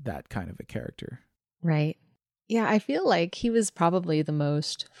be that kind of a character. Right. Yeah, I feel like he was probably the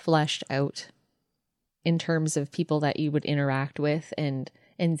most fleshed out in terms of people that you would interact with and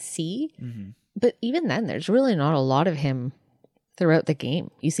see. Mm-hmm. But even then, there's really not a lot of him throughout the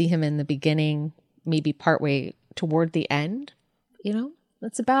game. You see him in the beginning, maybe partway toward the end. You know,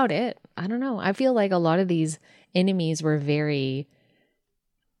 that's about it. I don't know. I feel like a lot of these enemies were very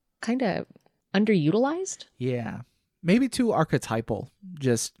kind of underutilized. Yeah. Maybe too archetypal.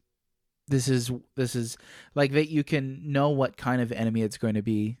 Just this is like that you can know what kind of enemy it's going to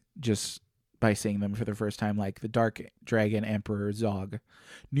be just by seeing them for the first time, like the Dark Dragon Emperor Zog.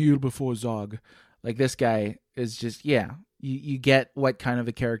 Kneel before Zog. Like this guy is just, yeah, you get what kind of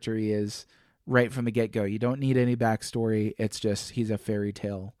a character he is right from the get-go. You don't need any backstory. It's just he's a fairy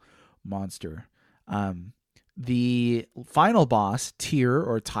tale monster. The final boss, Tyr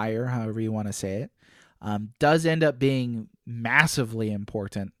or Tyre, however you want to say it, does end up being massively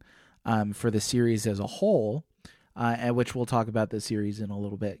important for the series as a whole, and which we'll talk about the series in a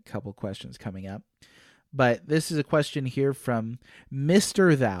little bit. Couple questions coming up. But this is a question here from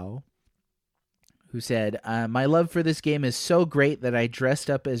Mr. Thou, who said, my love for this game is so great that I dressed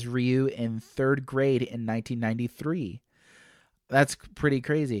up as Ryu in 3rd grade in 1993. That's pretty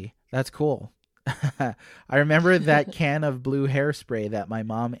crazy. That's cool. I remember that can of blue hairspray that my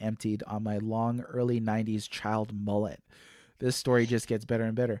mom emptied on my long early 90s child mullet. This story just gets better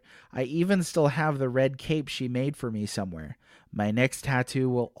and better. I even still have the red cape she made for me somewhere. My next tattoo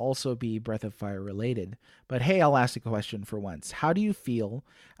will also be Breath of Fire related. But hey, I'll ask a question for once. How do you feel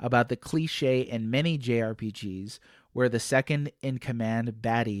about the cliche in many JRPGs where the second in command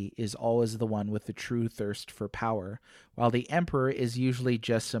baddie is always the one with the true thirst for power, while the Emperor is usually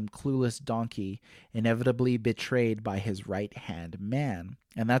just some clueless donkey inevitably betrayed by his right-hand man?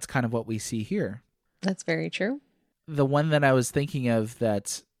 And that's kind of what we see here. That's very true. The one that I was thinking of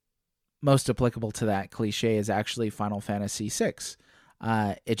that's most applicable to that cliche is actually Final Fantasy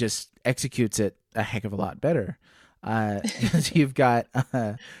VI. It just executes it a heck of a lot better. You've got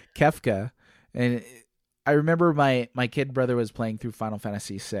Kefka, and I remember my kid brother was playing through Final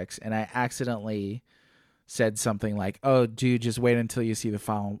Fantasy VI, and I accidentally said something like, "Oh, dude, just wait until you see the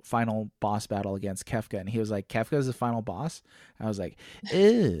final boss battle against Kefka." And he was like, "Kefka's the final boss?" I was like,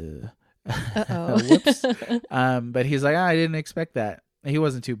 "Ew." Whoops. But he's like, I didn't expect that. He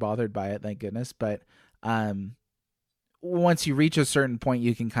wasn't too bothered by it, thank goodness. But once you reach a certain point,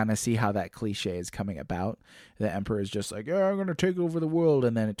 you can kind of see how that cliche is coming about. The Emperor is just like, I'm going to take over the world.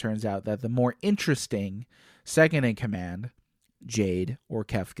 And then it turns out that the more interesting second in command, Jade or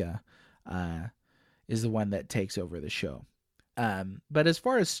Kefka, is the one that takes over the show. But as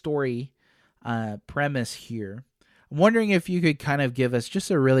far as story premise here, I'm wondering if you could kind of give us just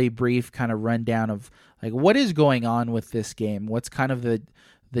a really brief kind of rundown of like what is going on with this game. What's kind of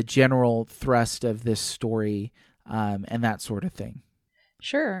the general thrust of this story, and that sort of thing.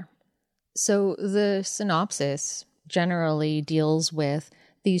 Sure. So the synopsis generally deals with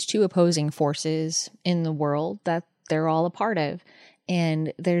these two opposing forces in the world that they're all a part of.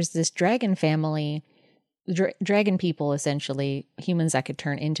 And there's this dragon family, dragon people, essentially, humans that could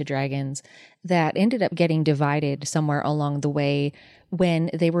turn into dragons, that ended up getting divided somewhere along the way when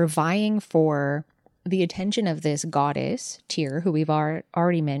they were vying for the attention of this goddess, Tyr, who we've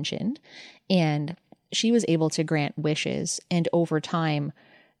already mentioned. And she was able to grant wishes. And over time,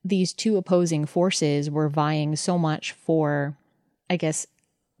 these two opposing forces were vying so much for, I guess,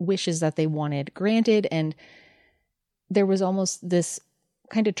 wishes that they wanted granted. And there was almost this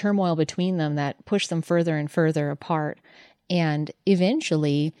kind of turmoil between them that pushed them further and further apart. And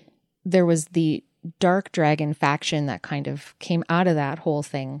eventually, there was the Dark Dragon faction that kind of came out of that whole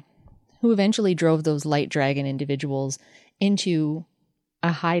thing, who eventually drove those Light Dragon individuals into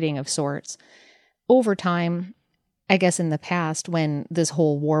a hiding of sorts. Over time, I guess in the past, when this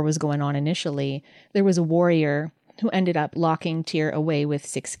whole war was going on initially, there was a warrior who ended up locking Tyr away with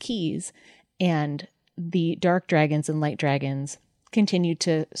 6 keys, and the Dark Dragons and Light Dragons continued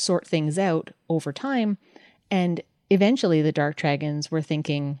to sort things out over time, and eventually the Dark Dragons were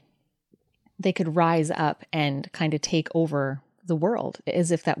thinking they could rise up and kind of take over the world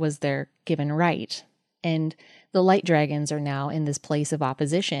as if that was their given right. And the Light Dragons are now in this place of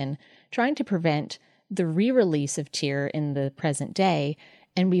opposition, trying to prevent the re-release of Tyr in the present day,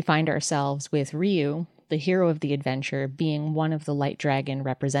 and we find ourselves with Ryu, the hero of the adventure, being one of the light dragon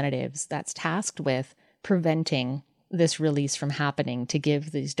representatives that's tasked with preventing this release from happening to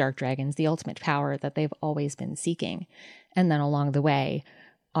give these dark dragons the ultimate power that they've always been seeking. And then along the way,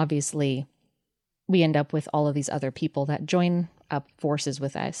 obviously, we end up with all of these other people that join up forces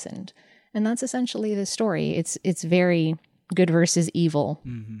with us. And that's essentially the story. It's very good versus evil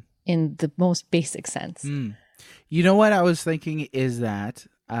in the most basic sense. You know what I was thinking is that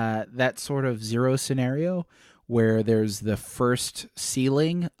that sort of zero scenario where there's the first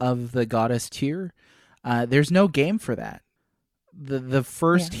ceiling of the goddess tier, there's no game for that. The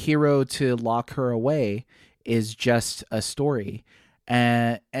first hero to lock her away is just a story.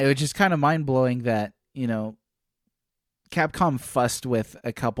 And it was just kind of mind-blowing that, you know, Capcom fussed with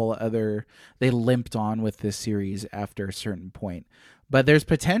a couple other... They limped on with this series after a certain point. But there's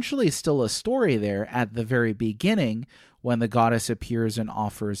potentially still a story there at the very beginning when the goddess appears and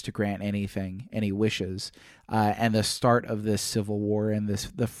offers to grant anything, any wishes, and the start of this civil war and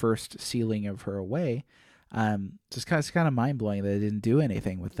the first sealing of her away. It's kind of mind-blowing that they didn't do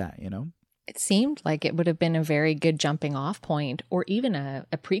anything with that, you know? It seemed like it would have been a very good jumping off point, or even a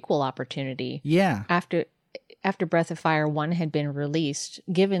prequel opportunity. Yeah. After Breath of Fire 1 had been released,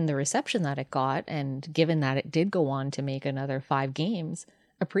 given the reception that it got, and given that it did go on to make another 5 games,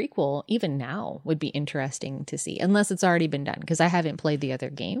 a prequel, even now, would be interesting to see, unless it's already been done, because I haven't played the other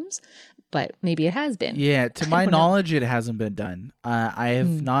games, but maybe it has been. Yeah, to my knowledge, it hasn't been done. I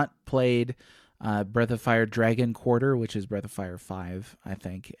have not played Breath of Fire Dragon Quarter, which is Breath of Fire 5, I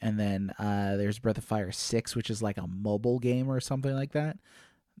think, and then there's Breath of Fire 6, which is like a mobile game or something like that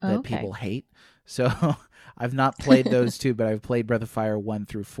people hate. So I've not played those two, but I've played Breath of Fire 1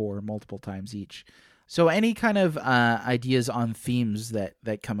 through 4 multiple times each. So any kind of ideas on themes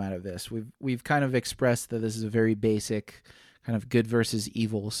that come out of this? We've kind of expressed that this is a very basic kind of good versus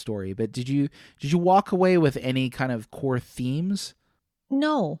evil story, but did you walk away with any kind of core themes?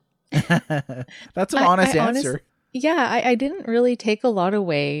 No. That's an honest answer. I didn't really take a lot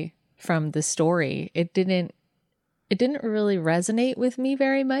away from the story. It didn't really resonate with me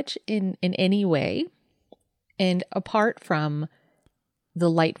very much in any way. And apart from the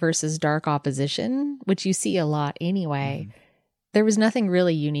light versus dark opposition, which you see a lot anyway, there was nothing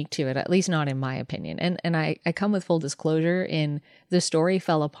really unique to it, at least not in my opinion. And I come with full disclosure in the story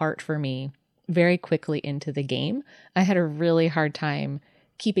fell apart for me very quickly into the game. I had a really hard time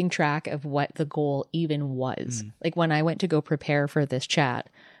keeping track of what the goal even was. Like when I went to go prepare for this chat,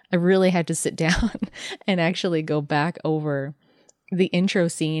 I really had to sit down and actually go back over the intro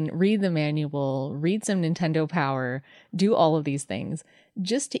scene, read the manual, read some Nintendo Power, do all of these things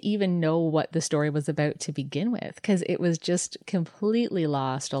just to even know what the story was about to begin with, because it was just completely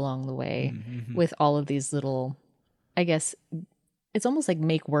lost along the way with all of these little, I guess, it's almost like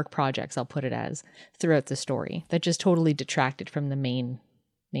make work projects, I'll put it as, throughout the story that just totally detracted from the main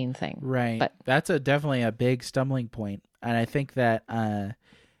thing. Right. But that's definitely a big stumbling point. And I think that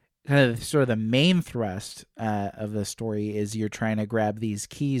kind of sort of the main thrust of the story is you're trying to grab these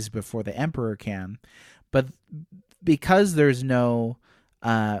keys before the Emperor can. But because there's no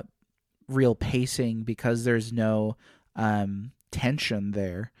real pacing, because there's no tension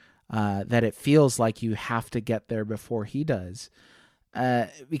there, that it feels like you have to get there before he does.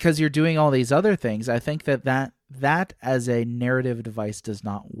 Because you're doing all these other things, I think that as a narrative device does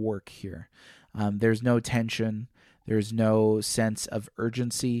not work here. There's no tension. There's no sense of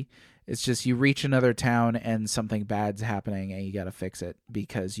urgency. It's just you reach another town and something bad's happening and you got to fix it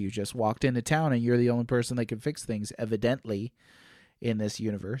because you just walked into town and you're the only person that can fix things, evidently, in this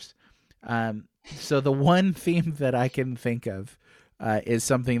universe. So the one theme that I can think of is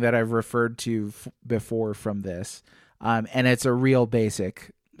something that I've referred to before from this. And it's a real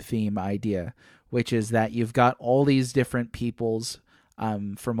basic theme idea, which is that you've got all these different peoples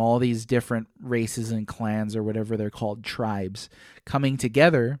from all these different races and clans or whatever they're called, tribes, coming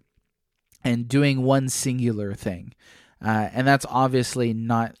together and doing one singular thing. And that's obviously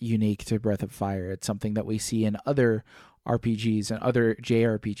not unique to Breath of Fire. It's something that we see in other RPGs and other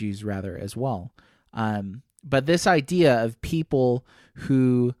JRPGs rather as well. But this idea of people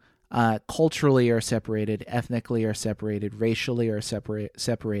who culturally are separated, ethnically are separated, racially are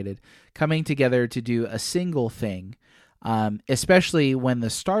separated, coming together to do a single thing, especially when the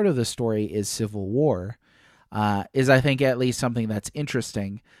start of the story is civil war, is I think at least something that's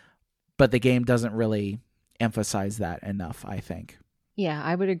interesting, but the game doesn't really emphasize that enough, I think. Yeah,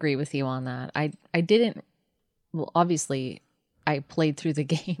 I would agree with you on that. I didn't, well, obviously I played through the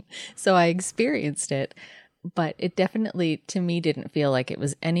game, so I experienced it, but it definitely, to me, didn't feel like it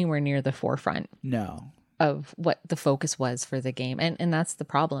was anywhere near the forefront. No. of what the focus was for the game. And that's the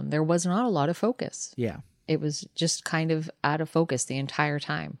problem. There was not a lot of focus. Yeah. It was just kind of out of focus the entire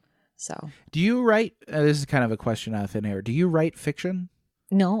time. So, do you write, this is kind of a question out of thin air. Do you write fiction?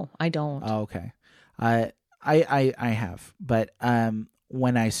 no, I don't. Oh, okay. I have, but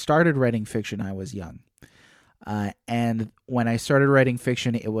when I started writing fiction, I was young. And when I started writing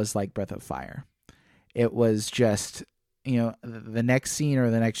fiction, it was like Breath of Fire. It was just, the next scene or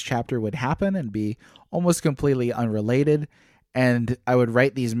the next chapter would happen and be almost completely unrelated. And I would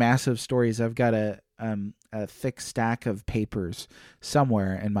write these massive stories. I've got a thick stack of papers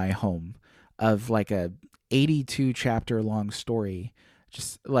somewhere in my home of like a 82 chapter long story,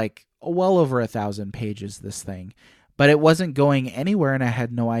 just like well over 1,000 pages, this thing, but it wasn't going anywhere and I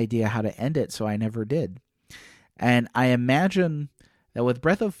had no idea how to end it. So I never did. And I imagine that with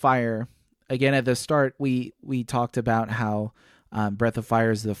Breath of Fire, again, at the start, we talked about how Breath of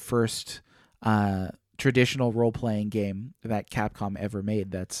Fire is the first traditional role-playing game that Capcom ever made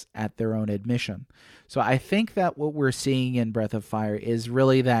that's at their own admission. So I think that what we're seeing in Breath of Fire is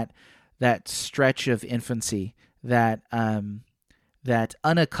really that stretch of infancy, that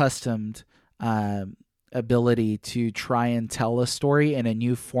unaccustomed ability to try and tell a story in a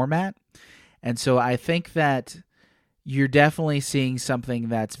new format. And so I think that you're definitely seeing something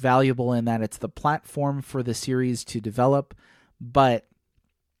that's valuable in that it's the platform for the series to develop, but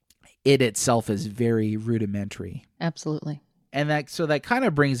it itself is very rudimentary. Absolutely. And that kind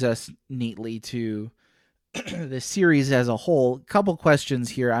of brings us neatly to the series as a whole. Couple questions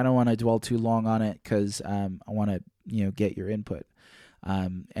here. I don't want to dwell too long on it because I want to get your input.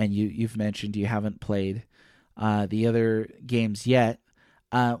 And you've mentioned you haven't played the other games yet.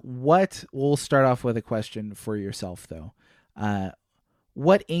 We'll start off with a question for yourself, though.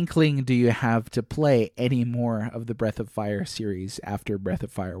 What inkling do you have to play any more of the Breath of Fire series after Breath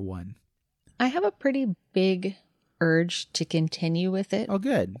of Fire 1? I have a pretty big urge to continue with it. Oh,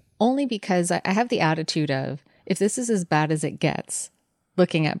 good. Only because I have the attitude of, if this is as bad as it gets,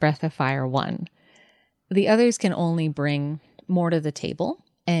 looking at Breath of Fire 1, the others can only bring more to the table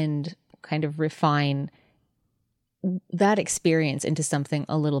and kind of refine that experience into something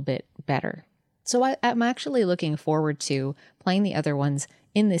a little bit better. So I'm actually looking forward to playing the other ones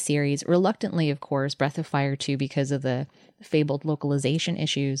in the series. Reluctantly, of course, Breath of Fire 2 because of the fabled localization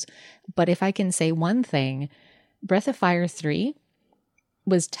issues. But if I can say one thing, Breath of Fire 3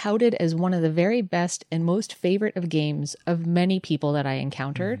 was touted as one of the very best and most favorite of games of many people that I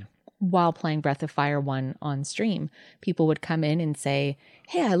encountered while playing Breath of Fire 1 on stream. People would come in and say,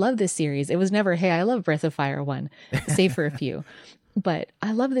 hey, I love this series. It was never, hey, I love Breath of Fire 1, save for a few. But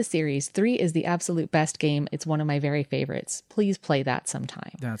I love this series. 3 is the absolute best game. It's one of my very favorites. Please play that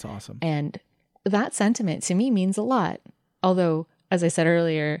sometime. That's awesome. And that sentiment to me means a lot. Although, as I said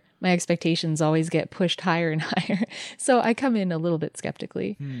earlier, my expectations always get pushed higher and higher. So I come in a little bit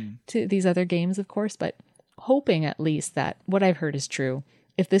skeptically to these other games, of course, but hoping at least that what I've heard is true.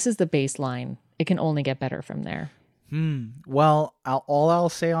 If this is the baseline, it can only get better from there. Well, all I'll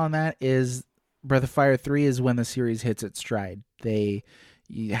say on that is Breath of Fire 3 is when the series hits its stride. They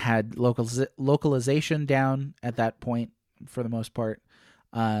had localization down at that point for the most part.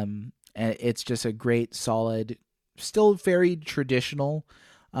 And it's just a great, solid, still very traditional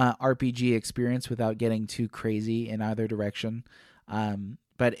RPG experience without getting too crazy in either direction.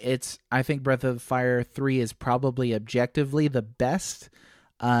 But I think Breath of Fire 3 is probably objectively the best,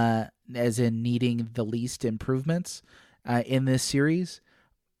 as in needing the least improvements in this series.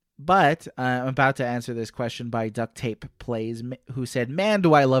 But I'm about to answer this question by Duct Tape Plays, who said, man,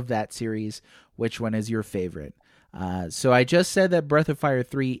 do I love that series. Which one is your favorite? So I just said that Breath of Fire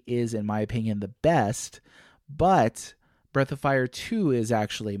 3 is, in my opinion, the best, but Breath of Fire 2 is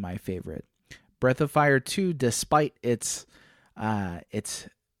actually my favorite. Breath of Fire 2, despite its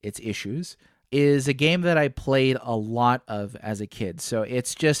issues, is a game that I played a lot of as a kid. So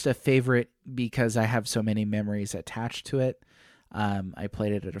it's just a favorite because I have so many memories attached to it. I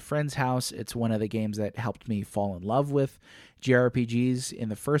played it at a friend's house. It's one of the games that helped me fall in love with JRPGs in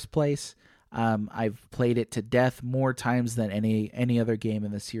the first place. I've played it to death more times than any other game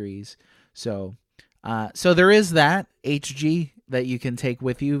in the series. So there is that HG that you can take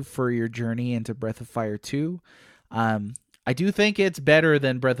with you for your journey into Breath of Fire 2. I do think it's better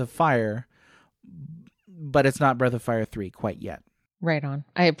than Breath of Fire, but it's not Breath of Fire 3 quite yet. Right on.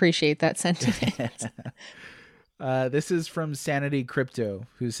 I appreciate that sentiment. This is from Sanity Crypto,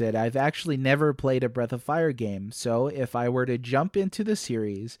 who said, I've actually never played a Breath of Fire game, so if I were to jump into the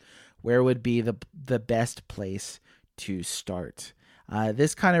series, where would be the best place to start?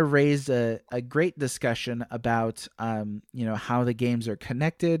 This kind of raised a great discussion about how the games are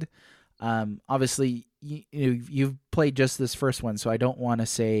connected. Obviously, you've played just this first one, so I don't want to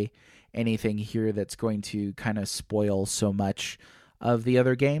say anything here that's going to kind of spoil so much of the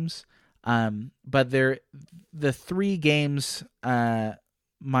other games. But the 3 games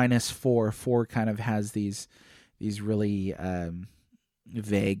minus 4 kind of has these really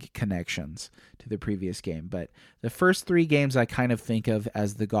vague connections to the previous game. But the first 3 games I kind of think of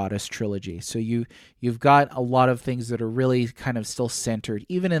as the Goddess trilogy. So you've got a lot of things that are really kind of still centered,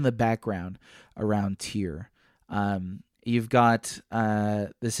 even in the background, around Tyr. You've got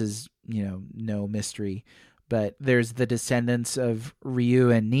this is no mystery, but there's the descendants of Ryu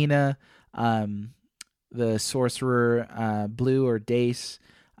and Nina, the sorcerer Blue or Dace.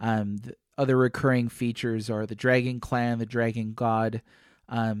 The other recurring features are the Dragon Clan, the Dragon God.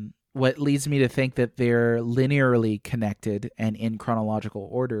 What leads me to think that they're linearly connected and in chronological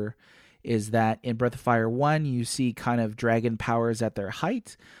order is that in Breath of Fire 1, you see kind of dragon powers at their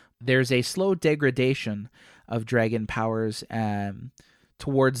height. There's a slow degradation of dragon powers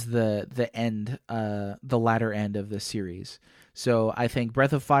towards the end, the latter end of the series. So I think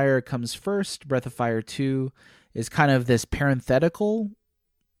Breath of Fire comes first. Breath of Fire 2 is kind of this parenthetical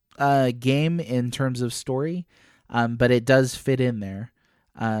game in terms of story, but it does fit in there.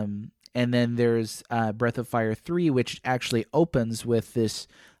 And then there's Breath of Fire 3, which actually opens with this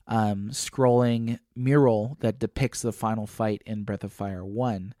scrolling mural that depicts the final fight in Breath of Fire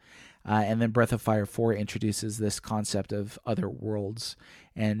 1. And then Breath of Fire 4 introduces this concept of other worlds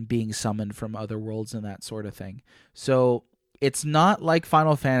and being summoned from other worlds and that sort of thing. So it's not like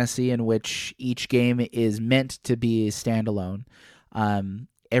Final Fantasy, in which each game is meant to be standalone.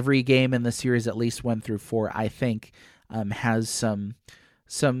 Every game in the series, at least 1 through 4, I think, has some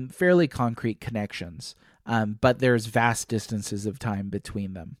fairly concrete connections, but there's vast distances of time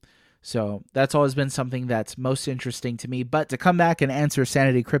between them. So that's always been something that's most interesting to me. But to come back and answer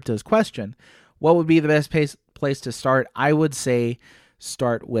Sanity Crypto's question, what would be the best place to start? I would say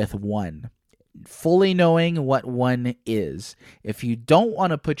start with 1. Fully knowing what 1 is. If you don't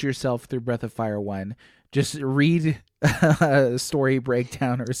want to put yourself through Breath of Fire 1, just read a story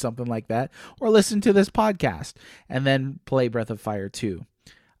breakdown or something like that, or listen to this podcast and then play Breath of Fire 2.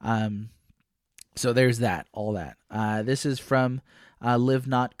 So there's that, all that. This is from Live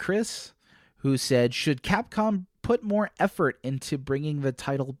Not Chris, who said, should Capcom put more effort into bringing the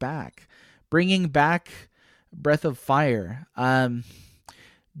title back? Bringing back Breath of Fire.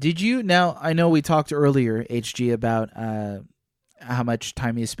 Did you, now I know we talked earlier, HG, about how much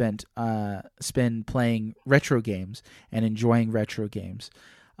time you spend playing retro games and enjoying retro games.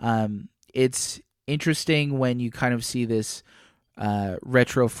 It's interesting when you kind of see this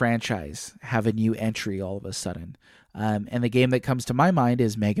retro franchise have a new entry all of a sudden. And the game that comes to my mind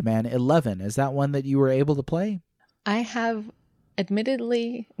is Mega Man 11. Is that one that you were able to play? I have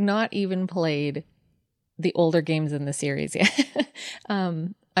admittedly not even played the older games in the series yet.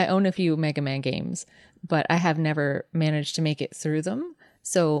 I own a few Mega Man games, but I have never managed to make it through them.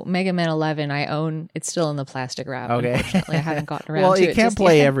 So Mega Man 11, I own. It's still in the plastic wrap. Okay. Unfortunately, I haven't gotten around to it. Well, you can't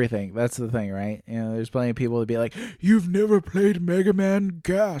play everything. That's the thing, right? There's plenty of people to be like, you've never played Mega Man,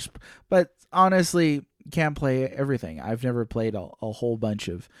 gasp. But honestly, can't play everything. I've never played a whole bunch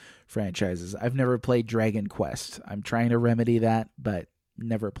of franchises. I've never played Dragon Quest. I'm trying to remedy that, but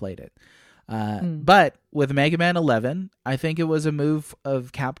never played it. But with Mega Man 11, I think it was a move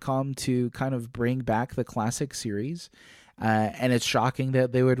of Capcom to kind of bring back the classic series. And it's shocking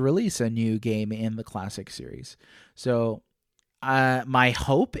that they would release a new game in the classic series. So my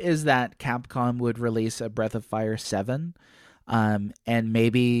hope is that Capcom would release a Breath of Fire 7 and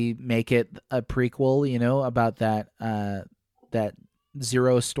maybe make it a prequel, about that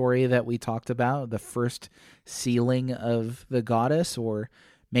Zero story that we talked about, the first sealing of the goddess, or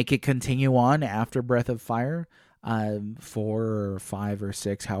make it continue on after Breath of Fire, 4 or 5 or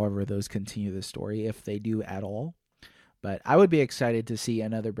 6, however those continue the story, if they do at all. But I would be excited to see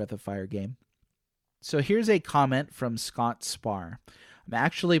another Breath of Fire game. So here's a comment from Scott Spar. I'm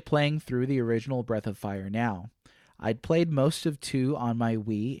actually playing through the original Breath of Fire now. I'd played most of 2 on my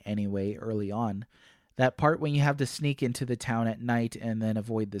Wii anyway early on. That part when you have to sneak into the town at night and then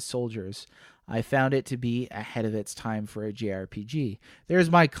avoid the soldiers, I found it to be ahead of its time for a JRPG.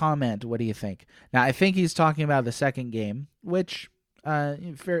 There's my comment. What do you think? Now, I think he's talking about the second game, which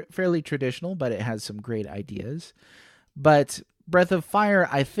fairly traditional, but it has some great ideas. But Breath of Fire,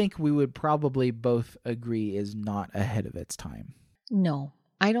 I think we would probably both agree, is not ahead of its time. No,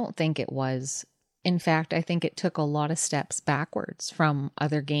 I don't think it was. In fact, I think it took a lot of steps backwards from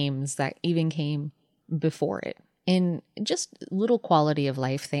other games that even came before it in just little quality of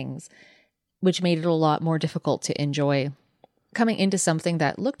life things, which made it a lot more difficult to enjoy coming into something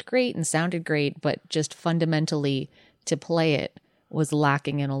that looked great and sounded great, but just fundamentally to play it was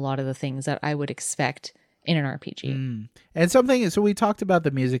lacking in a lot of the things that I would expect in an RPG. And something, so we talked about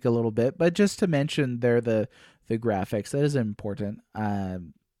the music a little bit, but just to mention there, the graphics, that is important.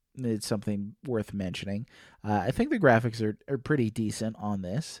 It's something worth mentioning. I think the graphics are pretty decent on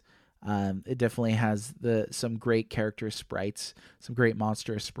this. It definitely has some great character sprites, some great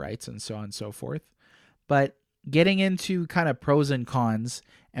monster sprites, and so on and so forth. But getting into kind of pros and cons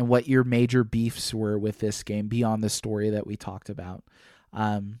and what your major beefs were with this game beyond the story that we talked about.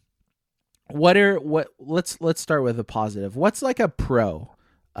 Let's start with a positive. What's like a pro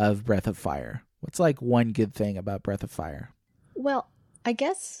of Breath of Fire? What's like one good thing about Breath of Fire? Well, I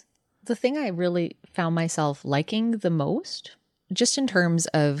guess the thing I really found myself liking the most, just in terms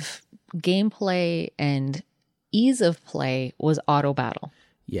of gameplay and ease of play, was auto battle.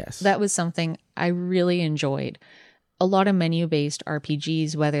 Yes. That was something I really enjoyed. A lot of menu-based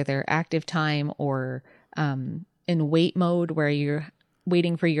RPGs, whether they're active time or in wait mode, where you're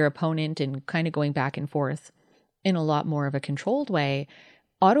waiting for your opponent and kind of going back and forth in a lot more of a controlled way,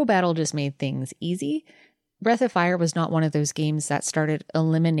 auto battle just made things easy. Breath of Fire was not one of those games that started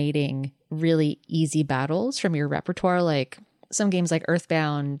eliminating really easy battles from your repertoire. Like some games like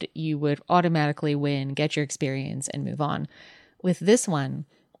Earthbound, you would automatically win, get your experience, and move on. With this one,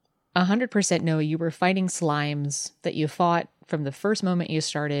 100% no, you were fighting slimes that you fought from the first moment you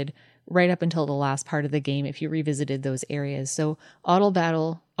started right up until the last part of the game if you revisited those areas. So auto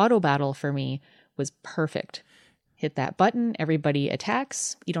battle for me was perfect. Hit that button, everybody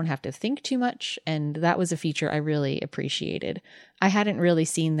attacks, you don't have to think too much, and that was a feature I really appreciated. I hadn't really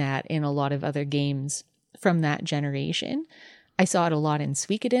seen that in a lot of other games from that generation. I saw it a lot in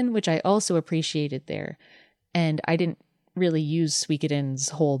Suikoden, which I also appreciated there, and I didn't really use Suikoden's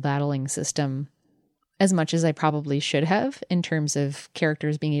whole battling system as much as I probably should have in terms of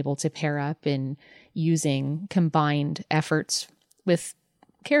characters being able to pair up and using combined efforts with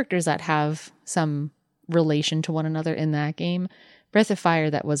characters that have some relation to one another in that game. Breath of Fire,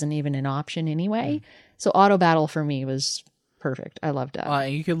 that wasn't even an option anyway. So auto battle for me was perfect. I loved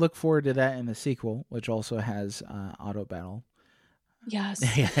that. You can look forward to that in the sequel, which also has auto battle. Yes.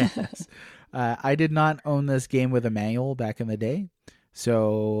 Yes. I did not own this game with a manual back in the day.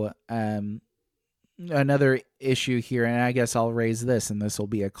 So another issue here, and I guess I'll raise this, and this will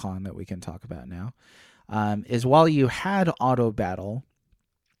be a con that we can talk about now, is while you had auto battle,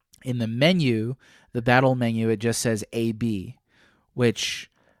 in the menu, the battle menu, it just says AB, which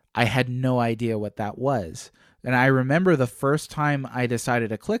I had no idea what that was. And I remember the first time I decided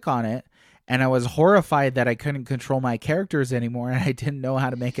to click on it, and I was horrified that I couldn't control my characters anymore, and I didn't know how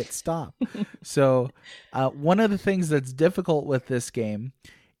to make it stop. So one of the things that's difficult with this game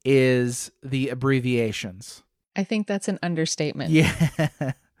is the abbreviations. I think that's an understatement.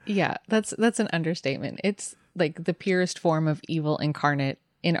 Yeah. Yeah, that's an understatement. It's like the purest form of evil incarnate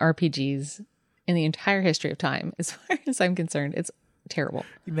in RPGs in the entire history of time, as far as I'm concerned. It's terrible.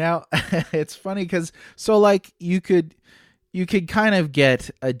 Now, it's funny because, so like you could kind of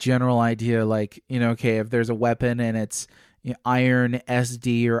get a general idea, like, okay, if there's a weapon and it's iron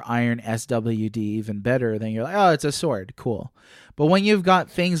SD or iron SWD, even better, then you're like, oh, it's a sword. Cool. But when you've got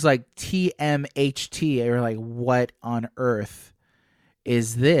things like TMHT, you're like, what on earth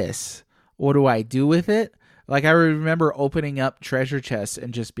is this? What do I do with it? Like, I remember opening up treasure chests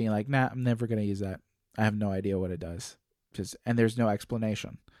and just being like, nah, I'm never going to use that. I have no idea what it does. And there's no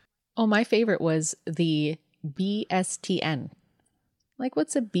explanation. Oh, my favorite was the BSTN. Like,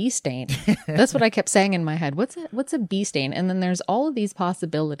 what's a bee stain? That's what I kept saying in my head. What's a bee stain? And then there's all of these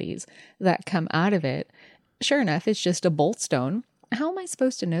possibilities that come out of it. Sure enough, it's just a bolt stone. How am I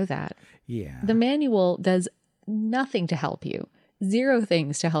supposed to know that? Yeah. The manual does nothing to help you. Zero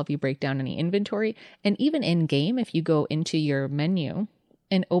things to help you break down any inventory. And even in game, if you go into your menu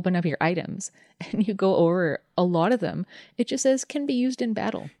and open up your items and you go over a lot of them, it just says can be used in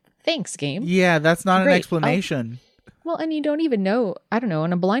battle. Thanks, game. Yeah, that's not Great. An explanation. Well, and you don't even know, I don't know,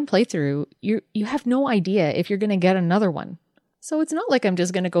 in a blind playthrough, you have no idea if you're going to get another one. So it's not like I'm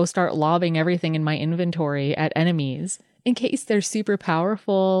just going to go start lobbing everything in my inventory at enemies in case they're super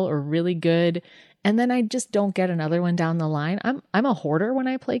powerful or really good. And then I just don't get another one down the line. I'm a hoarder when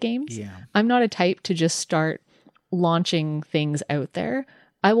I play games. Yeah. I'm not a type to just start launching things out there.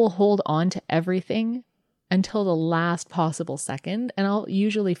 I will hold on to everything until the last possible second, and I'll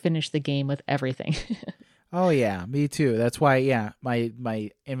usually finish the game with everything. Oh yeah, me too. That's why, yeah,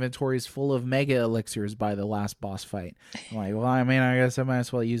 my inventory is full of mega elixirs by the last boss fight. I'm like, well, I mean, I guess I might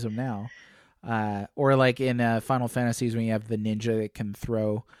as well use them now. Or like in Final Fantasies when you have the ninja that can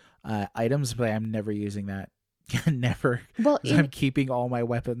throw items, but I'm never using that Never. Well, I'm keeping all my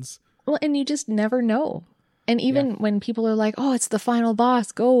weapons. Well, and you just never know. And even when people are like, oh, it's the final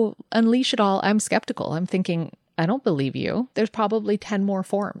boss, go unleash it all, I'm skeptical. I'm thinking, I don't believe you. There's probably 10 more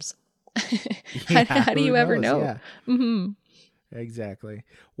forms. How do you ever know? Yeah. Mm-hmm. Exactly.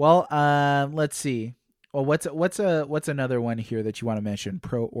 Well, let's see. Well, what's another one here that you want to mention,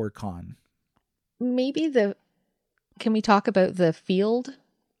 pro or con? Maybe can we talk about the field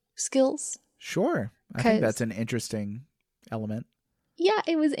skills? Sure. I think that's an interesting element. Yeah,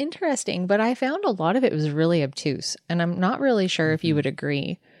 it was interesting, but I found a lot of it was really obtuse. And I'm not really sure if you would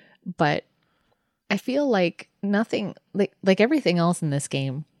agree, but I feel like nothing, like everything else in this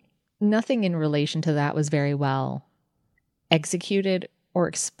game, nothing in relation to that was very well executed or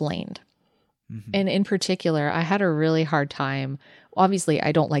explained. Mm-hmm. And in particular, I had a really hard time. Obviously,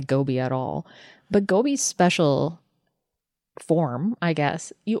 I don't like Gobi at all, but Gobi's special form, I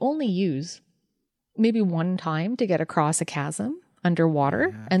guess, you only use maybe one time to get across a chasm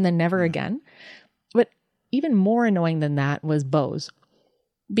underwater and then never again. But even more annoying than that was Bo's.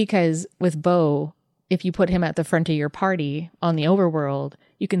 Because with Bo, if you put him at the front of your party on the overworld,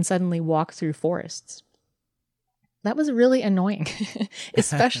 you can suddenly walk through forests. That was really annoying,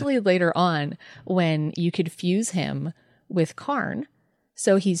 especially later on when you could fuse him with Karn.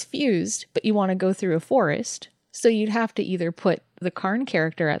 So he's fused, but you want to go through a forest. So you'd have to either put the Karn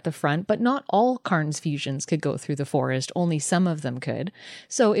character at the front, but not all Karn's fusions could go through the forest. Only some of them could.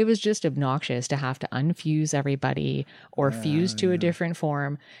 So it was just obnoxious to have to unfuse everybody or fuse to a different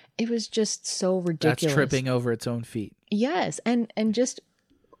form. It was just so ridiculous. That's tripping over its own feet. Yes. And just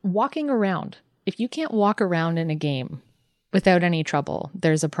walking around. If you can't walk around in a game without any trouble,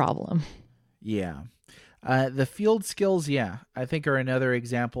 there's a problem. Yeah. The field skills, I think are another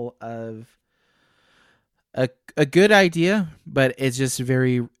example of a good idea, but it's just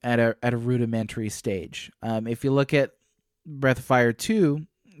very at a rudimentary stage. If you look at Breath of Fire 2,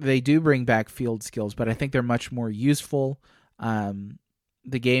 they do bring back field skills, but I think they're much more useful.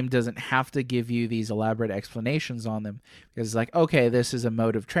 The game doesn't have to give you these elaborate explanations on them because it's like, okay, this is a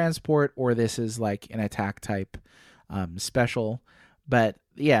mode of transport or this is like an attack type special. But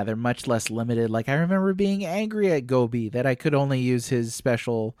yeah, they're much less limited. Like I remember being angry at Gobi that I could only use his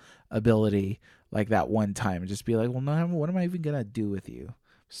special ability like that one time and just be like, well, no, what am I even going to do with you?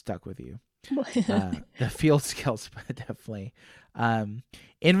 Stuck with you. The field skills, definitely.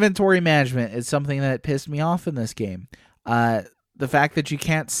 Inventory management is something that pissed me off in this game. The fact that you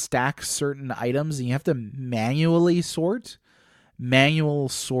can't stack certain items and you have to manually sort. Manual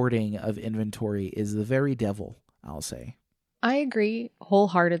sorting of inventory is the very devil, I'll say. I agree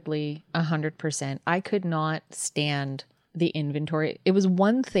wholeheartedly, 100%. I could not stand the inventory. It was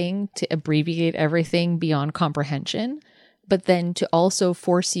one thing to abbreviate everything beyond comprehension, but then to also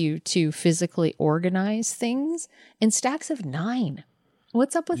force you to physically organize things in stacks of 9.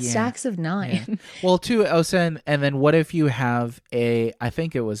 What's up with stacks of 9? Yeah. Well, too, Osen, and then what if you have I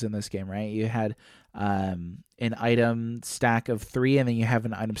think it was in this game, right? You had an item stack of 3 and then you have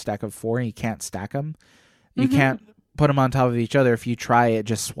an item stack of 4 and you can't stack them. You can't put them on top of each other. If you try, it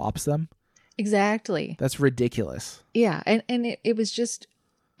just swaps them. Exactly. That's ridiculous. Yeah, and it was just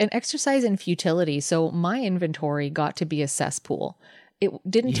an exercise in futility. So my inventory got to be a cesspool. It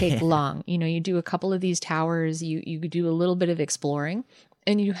didn't take long. You know, you do a couple of these towers, you do a little bit of exploring,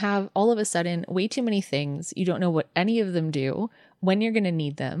 and you have all of a sudden way too many things. You don't know what any of them do, when you're going to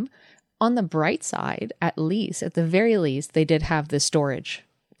need them. On the bright side, at the very least, they did have the storage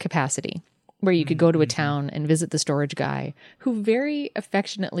capacity, where you could go to a town and visit the storage guy who very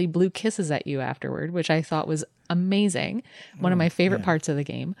affectionately blew kisses at you afterward, which I thought was amazing. One of my favorite parts of the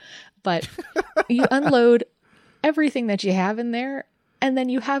game. But you unload everything that you have in there, and then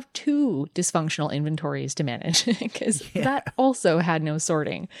you have 2 dysfunctional inventories to manage because that also had no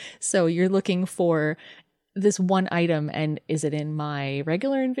sorting. So you're looking for this one item, and is it in my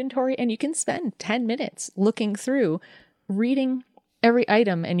regular inventory? And you can spend 10 minutes looking through, reading every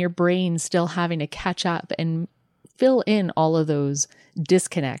item, and your brain still having to catch up and fill in all of those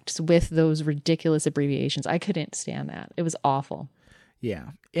disconnects with those ridiculous abbreviations. I couldn't stand that. It was awful. Yeah.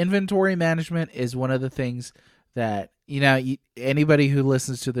 Inventory management is one of the things that, anybody who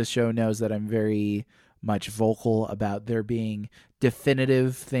listens to this show knows that I'm very much vocal about there being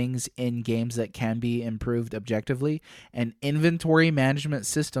definitive things in games that can be improved objectively, and inventory management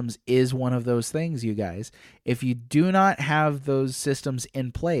systems is one of those things, you guys. If you do not have those systems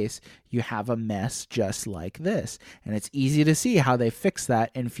in place, you have a mess just like this, and it's easy to see how they fix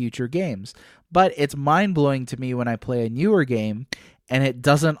that in future games. But it's mind-blowing to me when I play a newer game and it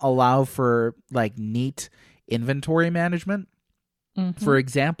doesn't allow for like neat inventory management. For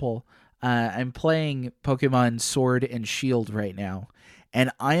example, I'm playing Pokemon Sword and Shield right now,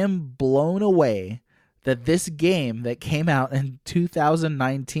 and I am blown away that this game that came out in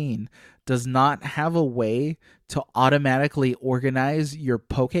 2019 does not have a way to automatically organize your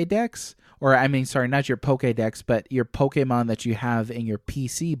Pokédex. Or, I mean, sorry, not your Pokédex, but your Pokemon that you have in your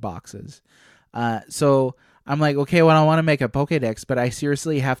PC boxes. So I'm like, okay, well, I want to make a Pokédex, but I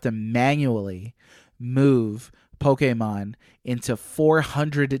seriously have to manually move Pokemon into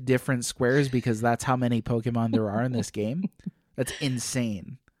 400 different squares because that's how many Pokemon there are in this game. That's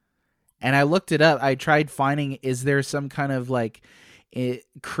insane. And I looked it up. I tried finding, is there some kind of like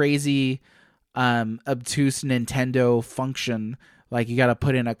crazy, obtuse Nintendo function, like you got to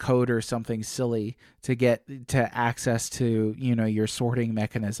put in a code or something silly to get to access to, your sorting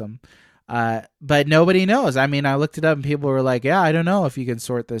mechanism. But nobody knows. I mean, I looked it up and people were like, yeah, I don't know if you can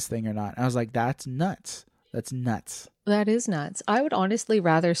sort this thing or not. And I was like, that's nuts. That's nuts. That is nuts. I would honestly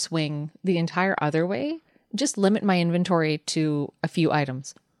rather swing the entire other way. Just limit my inventory to a few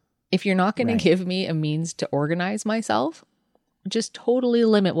items. If you're not going to give me a means to organize myself, just totally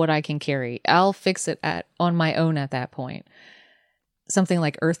limit what I can carry. I'll fix it on my own at that point. Something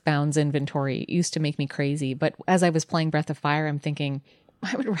like Earthbound's inventory used to make me crazy. But as I was playing Breath of Fire, I'm thinking,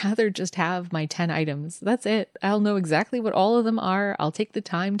 I would rather just have my 10 items. That's it. I'll know exactly what all of them are. I'll take the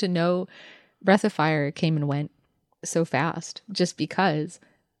time to know. Breath of Fire came and went so fast just because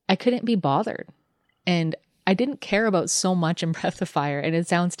I couldn't be bothered. And I didn't care about so much in Breath of Fire, and it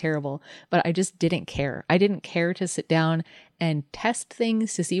sounds terrible, but I just didn't care. I didn't care to sit down and test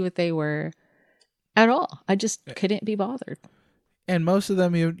things to see what they were at all. I just couldn't be bothered. And most of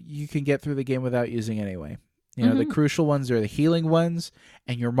them you can get through the game without using anyway. The crucial ones are the healing ones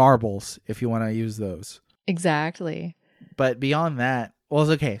and your marbles if you want to use those. Exactly. But beyond that, well,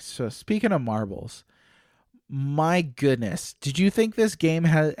 okay, so speaking of marbles, my goodness, did you think this game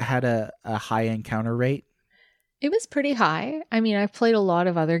had a high encounter rate? It was pretty high. I mean, I've played a lot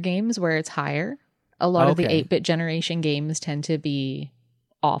of other games where it's higher. A lot of the 8-bit generation games tend to be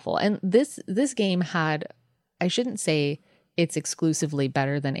awful. And this game had, I shouldn't say it's exclusively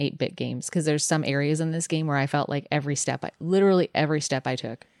better than 8-bit games, because there's some areas in this game where I felt like literally every step I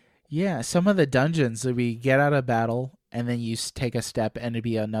took. Yeah, some of the dungeons that we get out of battle and then you take a step and it'd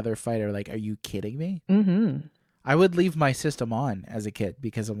be another fighter. Like, are you kidding me? Mm-hmm. I would leave my system on as a kid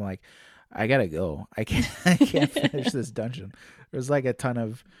because I'm like, I gotta go. I can't finish this dungeon. There's like a ton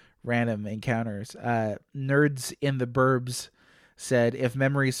of random encounters. Nerds in the Burbs said, if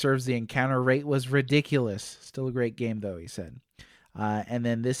memory serves, the encounter rate was ridiculous. Still a great game, though, he said. And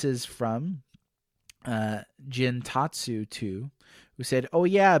then this is from Jintatsu 2, who said, oh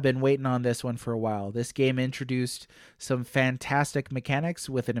yeah, I've been waiting on this one for a while. This game introduced some fantastic mechanics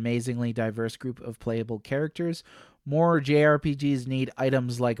with an amazingly diverse group of playable characters. More JRPGs need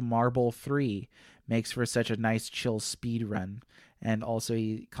items like Marble 3. Makes for such a nice chill speed run. And also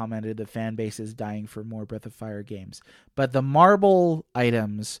he commented the fan base is dying for more Breath of Fire games. But the Marble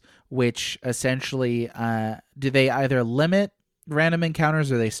items, which essentially, do they either limit random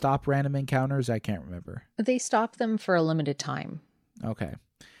encounters or they stop random encounters? I can't remember. They stop them for a limited time. Okay.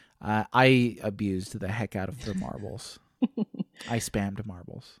 I abused the heck out of the marbles. I spammed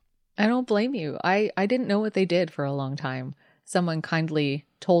marbles. I don't blame you. I didn't know what they did for a long time. Someone kindly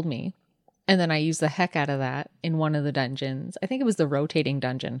told me, and then I used the heck out of that in one of the dungeons. I think it was the rotating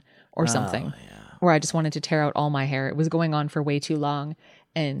dungeon or something, where I just wanted to tear out all my hair. It was going on for way too long,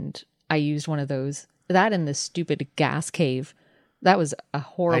 and I used one of those. That and the stupid gas cave. That was a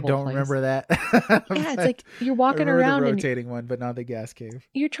horrible I don't place. remember that. Yeah, it's like you're walking around the rotating one, but not the gas cave.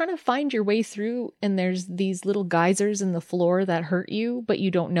 You're trying to find your way through, and there's these little geysers in the floor that hurt you, but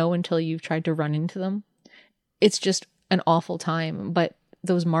you don't know until you've tried to run into them. It's just an awful time, but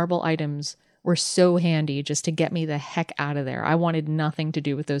those marble items were so handy just to get me the heck out of there. I wanted nothing to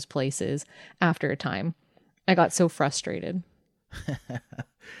do with those places after a time. I got so frustrated.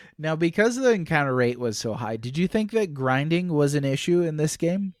 Now, because the encounter rate was so high, did you think that grinding was an issue in this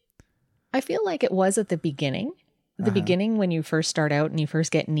game? I feel like it was at the beginning. The beginning, when you first start out and you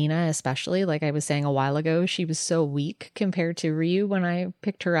first get Nina, especially, like I was saying a while ago, she was so weak compared to Ryu when I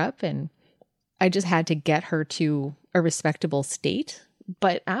picked her up, and I just had to get her to a respectable state.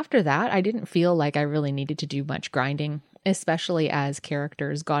 But after that, I didn't feel like I really needed to do much grinding, especially as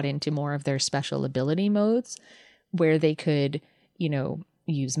characters got into more of their special ability modes where they could,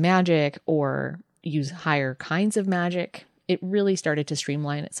 use magic or use higher kinds of magic. It really started to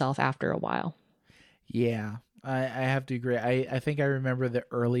streamline itself after a while. Yeah, I have to agree. I think I remember the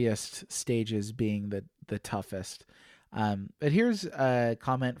earliest stages being the toughest. But here's a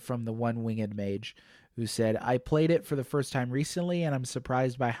comment from the One Winged Mage, who said, I played it for the first time recently, and I'm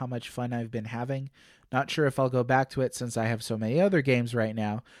surprised by how much fun I've been having. Not sure if I'll go back to it since I have so many other games right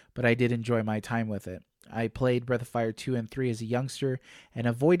now, but I did enjoy my time with it. I played Breath of Fire 2 and 3 as a youngster and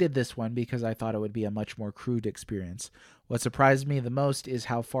avoided this one because I thought it would be a much more crude experience. What surprised me the most is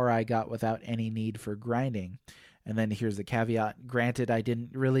how far I got without any need for grinding. And then here's the caveat. Granted, I didn't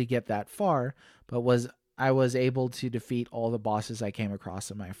really get that far, but I was able to defeat all the bosses I came across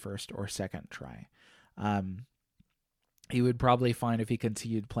in my first or second try. He would probably find if he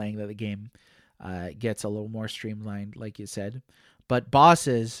continued playing that the game gets a little more streamlined, like you said. But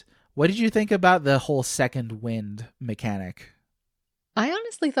bosses... What did you think about the whole second wind mechanic? I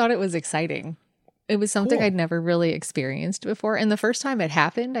honestly thought it was exciting. It was something Cool. I'd never really experienced before. And the first time it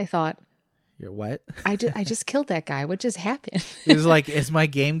happened, I thought, You're what? I just killed that guy. What just happened? It was like, is my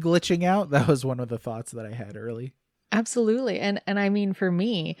game glitching out? That was one of the thoughts that I had early. Absolutely. And I mean, for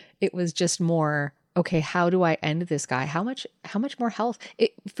me, it was just more, okay, how do I end this guy? How much more health?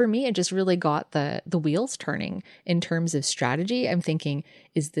 For me, it just really got the wheels turning in terms of strategy. I'm thinking,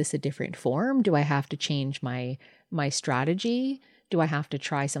 is this a different form? Do I have to change my strategy? Do I have to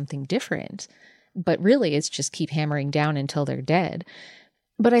try something different? But really, it's just keep hammering down until they're dead.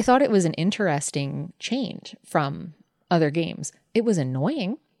 But I thought it was an interesting change from other games. It was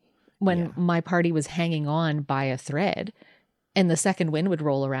annoying when my party was hanging on by a thread. And the second wind would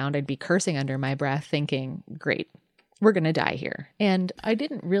roll around, I'd be cursing under my breath thinking, great, we're going to die here. And I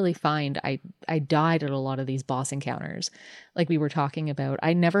didn't really find I died at a lot of these boss encounters. Like we were talking about,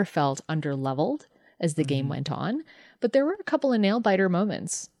 I never felt under-leveled as the game went on. But there were a couple of nail-biter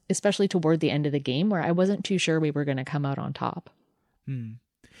moments, especially toward the end of the game, where I wasn't too sure we were going to come out on top.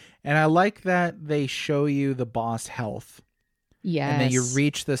 And I like that they show you the boss health. Yes. And then you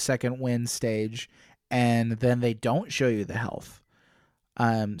reach the second wind stage, and then they don't show you the health.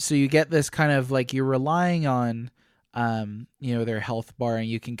 So you get this kind of like you're relying on, their health bar, and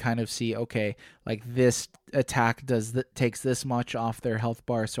you can kind of see, okay, like this attack takes this much off their health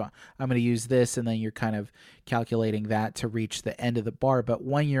bar, so I'm going to use this, and then you're kind of calculating that to reach the end of the bar. But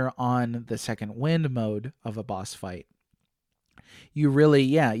when you're on the second wind mode of a boss fight, you really,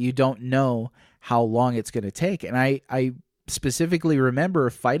 you don't know how long it's going to take. And I specifically remember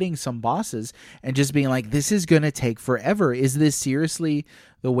fighting some bosses and just being like, this is going to take forever. Is this seriously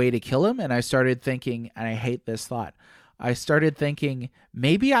the way to kill him? And I started thinking, and I hate this thought, I started thinking,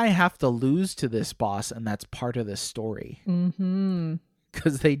 maybe I have to lose to this boss, and that's part of the story.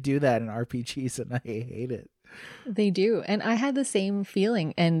 Because they do that in RPGs, and I hate it. They do. And I had the same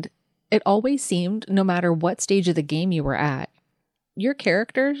feeling. And it always seemed, no matter what stage of the game you were at, your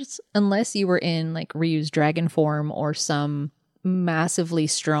characters, unless you were in like Ryu's dragon form or some massively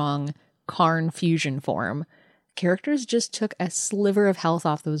strong Karn fusion form, characters just took a sliver of health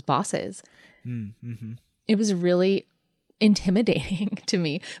off those bosses. It was really intimidating to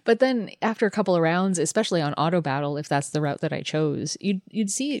me. But then after a couple of rounds, especially on auto battle, if that's the route that I chose, you'd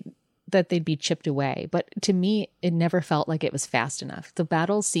see that they'd be chipped away. But to me, it never felt like it was fast enough. The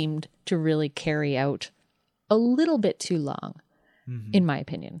battles seemed to really carry out a little bit too long. In my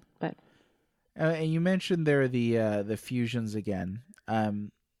opinion. But and you mentioned there the fusions again. Do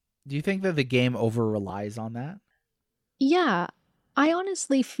you think that the game over relies on that? Yeah, I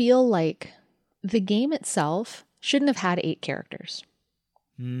honestly feel like the game itself shouldn't have had 8 characters.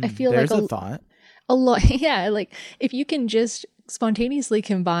 I feel there's like a thought. A lot. Yeah, like if you can just spontaneously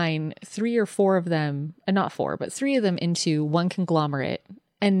combine 3 or 4 of them, and not 4, but 3 of them into one conglomerate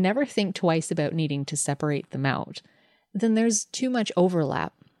and never think twice about needing to separate them out, then there's too much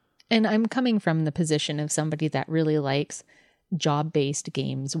overlap. And I'm coming from the position of somebody that really likes job-based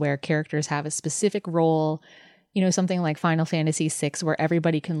games where characters have a specific role, something like Final Fantasy VI where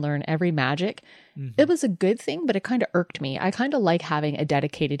everybody can learn every magic. It was a good thing, but it kind of irked me. I kind of like having a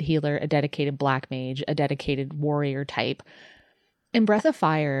dedicated healer, a dedicated black mage, a dedicated warrior type. And Breath of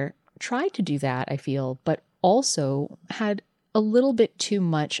Fire tried to do that, I feel, but also had a little bit too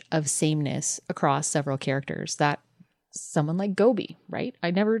much of sameness across several characters that someone like Gobi, right?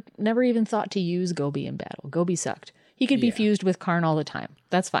 I never even thought to use Gobi in battle. Gobi sucked. He could be fused with Karn all the time.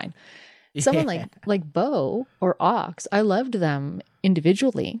 That's fine. Someone like Bo or Ox, I loved them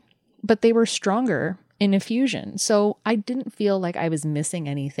individually, but they were stronger in a fusion. So I didn't feel like I was missing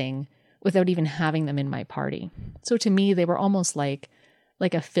anything without even having them in my party. So to me, they were almost like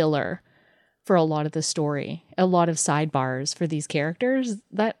a filler for a lot of the story, a lot of sidebars for these characters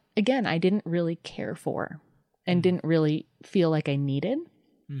that, again, I didn't really care for. And didn't really feel like I needed.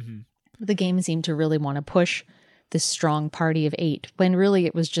 The game seemed to really want to push this strong party of 8, when really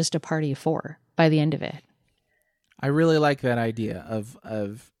it was just a party of 4 by the end of it. I really like that idea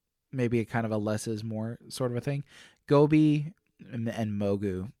of maybe a kind of a less is more sort of a thing. Gobi and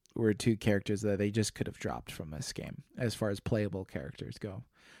Mogu were two characters that they just could have dropped from this game as far as playable characters go,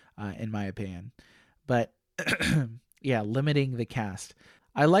 in my opinion. But yeah, limiting the cast.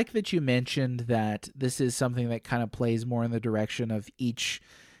 I like that you mentioned that this is something that kind of plays more in the direction of each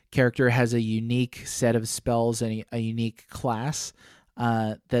character has a unique set of spells and a unique class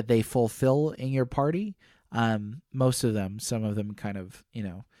that they fulfill in your party. Most of them, some of them kind of,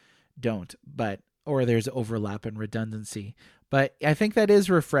 don't, or there's overlap and redundancy. But I think that is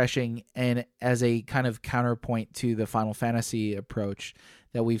refreshing, and as a kind of counterpoint to the Final Fantasy approach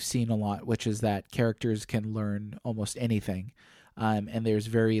that we've seen a lot, which is that characters can learn almost anything. And there's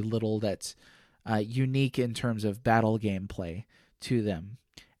very little that's unique in terms of battle gameplay to them.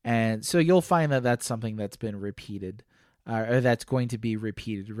 And so you'll find that that's something that's been repeated, or that's going to be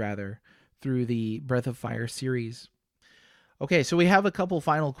repeated, rather, through the Breath of Fire series. Okay, so we have a couple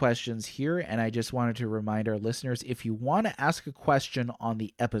final questions here, and I just wanted to remind our listeners, if you want to ask a question on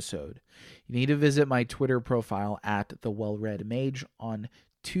the episode, you need to visit my Twitter profile at The Well-Read Mage on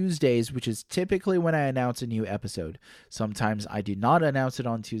Tuesdays, which is typically when I announce a new episode. Sometimes I do not announce it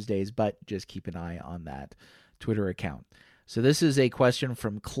on Tuesdays, but just keep an eye on that Twitter account. So this is a question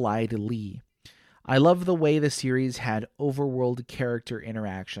from Clyde Lee. I love the way the series had overworld character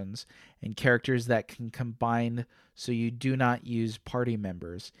interactions and characters that can combine so you do not use party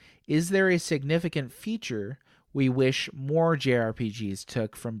members. Is there a significant feature we wish more JRPGs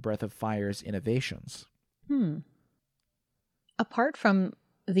took from Breath of Fire's innovations? Apart from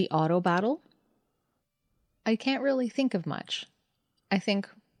the auto battle, I can't really think of much. I think,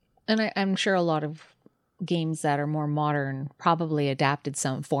 and I'm sure a lot of games that are more modern probably adapted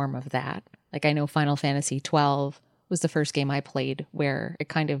some form of that. Like I know Final Fantasy XII was the first game I played where it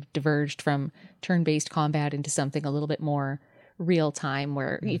kind of diverged from turn-based combat into something a little bit more real-time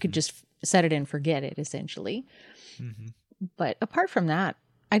where you could just set it and forget it, essentially. But apart from that,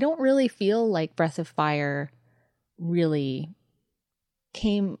 I don't really feel like Breath of Fire really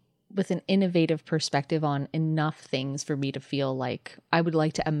came with an innovative perspective on enough things for me to feel like I would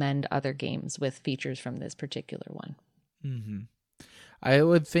like to amend other games with features from this particular one. I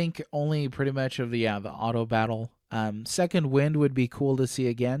would think only pretty much of the auto battle. Second Wind would be cool to see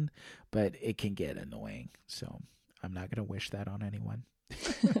again, but it can get annoying. So I'm not going to wish that on anyone.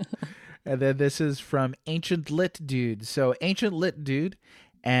 And then this is from Ancient Lit Dude. So Ancient Lit Dude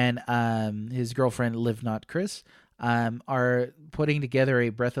and his girlfriend Live Not Chris are putting together a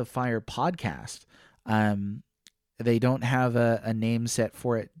Breath of Fire podcast. They don't have a name set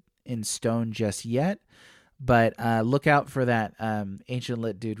for it in stone just yet, but look out for that. Ancient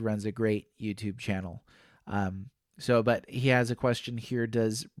Lit Dude runs a great YouTube channel. But he has a question here.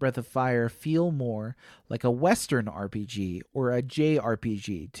 Does Breath of Fire feel more like a Western RPG or a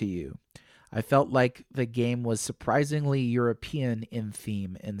JRPG to you? I felt like the game was surprisingly European in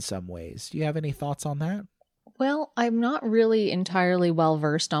theme in some ways. Do you have any thoughts on that? Well, I'm not really entirely well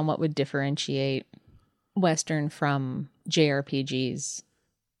versed on what would differentiate Western from JRPGs,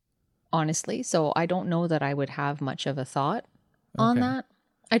 honestly. So I don't know that I would have much of a thought on that.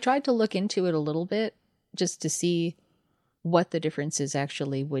 I tried to look into it a little bit just to see what the differences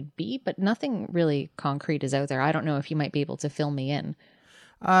actually would be, but nothing really concrete is out there. I don't know if you might be able to fill me in.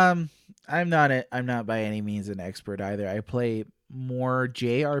 I'm not by any means an expert either. I play more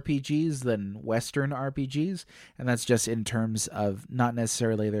JRPGs than Western RPGs, and that's just in terms of not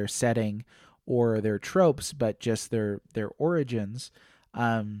necessarily their setting or their tropes, but just their origins.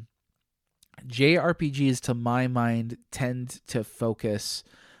 JRPGs, to my mind, tend to focus,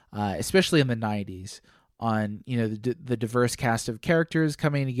 especially in the 90s, on the diverse cast of characters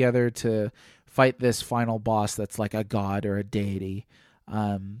coming together to fight this final boss that's like a god or a deity.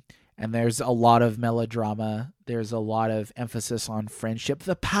 And there's a lot of melodrama. There's a lot of emphasis on friendship,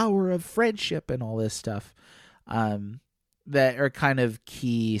 the power of friendship, and all this stuff that are kind of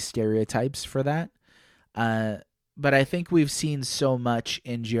key stereotypes for that. But I think we've seen so much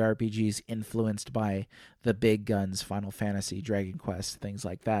in JRPGs influenced by the big guns, Final Fantasy, Dragon Quest, things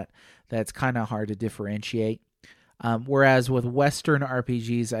like that, that's kind of hard to differentiate. Whereas with Western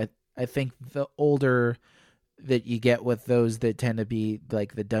RPGs, I think the older that you get with those that tend to be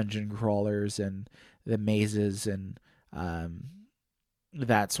like the dungeon crawlers and the mazes and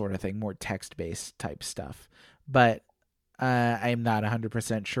that sort of thing, more text-based type stuff. But I'm not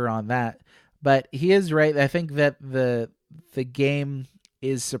 100% sure on that. But he is right. I think that the game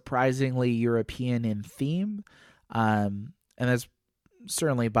is surprisingly European in theme, and that's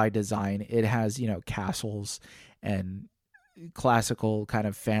certainly by design. It has, castles and classical kind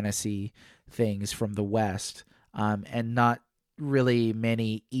of fantasy things from the West, and not really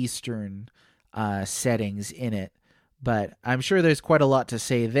many Eastern settings in it. But I'm sure there's quite a lot to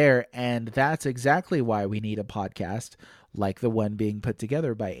say there, and that's exactly why we need a podcast like the one being put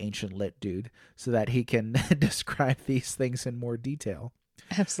together by Ancient Lit Dude, so that he can describe these things in more detail.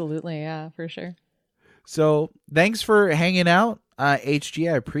 Absolutely, yeah, for sure. So thanks for hanging out,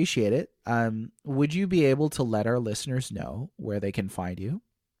 HG. I appreciate it. Would you be able to let our listeners know where they can find you?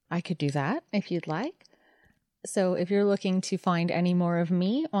 I could do that if you'd like. So if you're looking to find any more of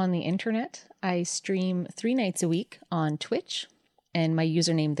me on the internet, I stream 3 nights a week on Twitch, and my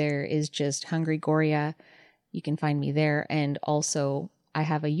username there is just HungryGoria. You can find me there. And also I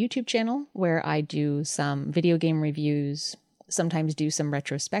have a YouTube channel where I do some video game reviews, sometimes do some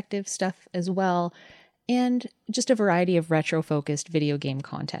retrospective stuff as well, and just a variety of retro-focused video game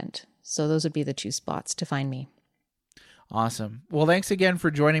content. So those would be the 2 spots to find me. Awesome. Well, thanks again for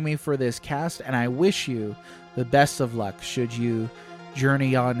joining me for this cast, and I wish you the best of luck should you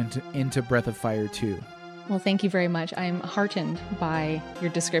journey on into Breath of Fire 2. Well, thank you very much. I'm heartened by your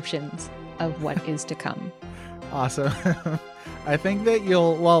descriptions of what is to come. Awesome. I think that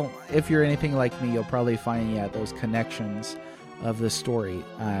if you're anything like me, you'll probably find, those connections of the story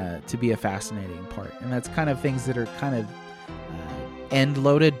to be a fascinating part. And that's kind of things that are kind of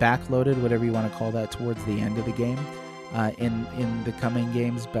end-loaded, back-loaded, whatever you want to call that, towards the end of the game. In the coming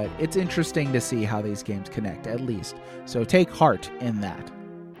games, but it's interesting to see how these games connect, at least. So take heart in that.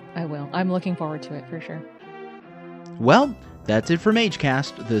 I will. I'm looking forward to it for sure. Well, that's it for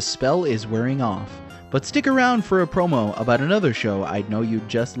MageCast. The spell is wearing off. But stick around for a promo about another show I know you'd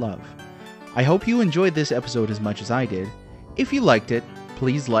just love. I hope you enjoyed this episode as much as I did. If you liked it,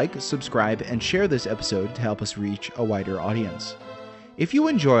 please like, subscribe, and share this episode to help us reach a wider audience. If you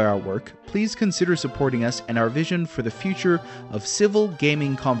enjoy our work, please consider supporting us and our vision for the future of civil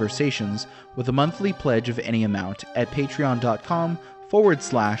gaming conversations with a monthly pledge of any amount at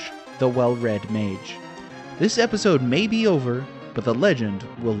patreon.com/thewellreadmage. This episode may be over, but the legend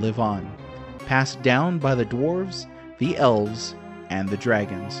will live on, passed down by the dwarves, the elves, and the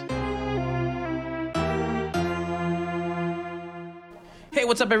dragons. Hey,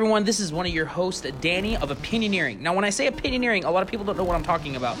 what's up, everyone? This is one of your hosts, Danny of Opinioneering. Now, when I say opinioneering, a lot of people don't know what I'm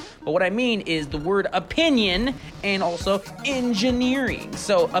talking about. But what I mean is the word opinion and also engineering.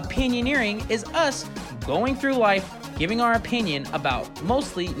 So opinioneering is us going through life, giving our opinion about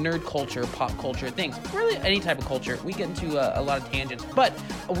mostly nerd culture, pop culture things. Really any type of culture. We get into a lot of tangents. But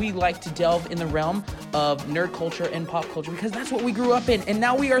we like to delve in the realm of nerd culture and pop culture because that's what we grew up in. And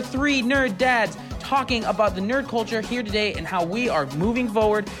now we are 3 nerd dads talking about the nerd culture here today and how we are moving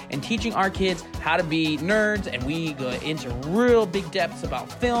forward and teaching our kids how to be nerds. And we go into real big depths about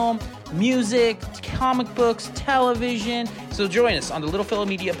film, music, comic books, television. So join us on the Little Fellow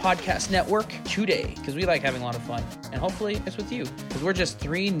Media Podcast Network today because we like having a lot of fun. And hopefully it's with you because we're just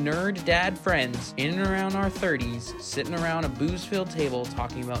 3 nerd dad friends in and around our 30s sitting around a booze-filled table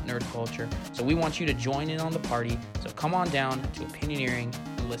talking about nerd culture. So we want you to join in on the party. So come on down to Opinioneering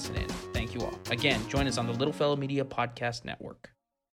and listen in. Thank you all. Again, join us on the Little Fellow Media Podcast Network.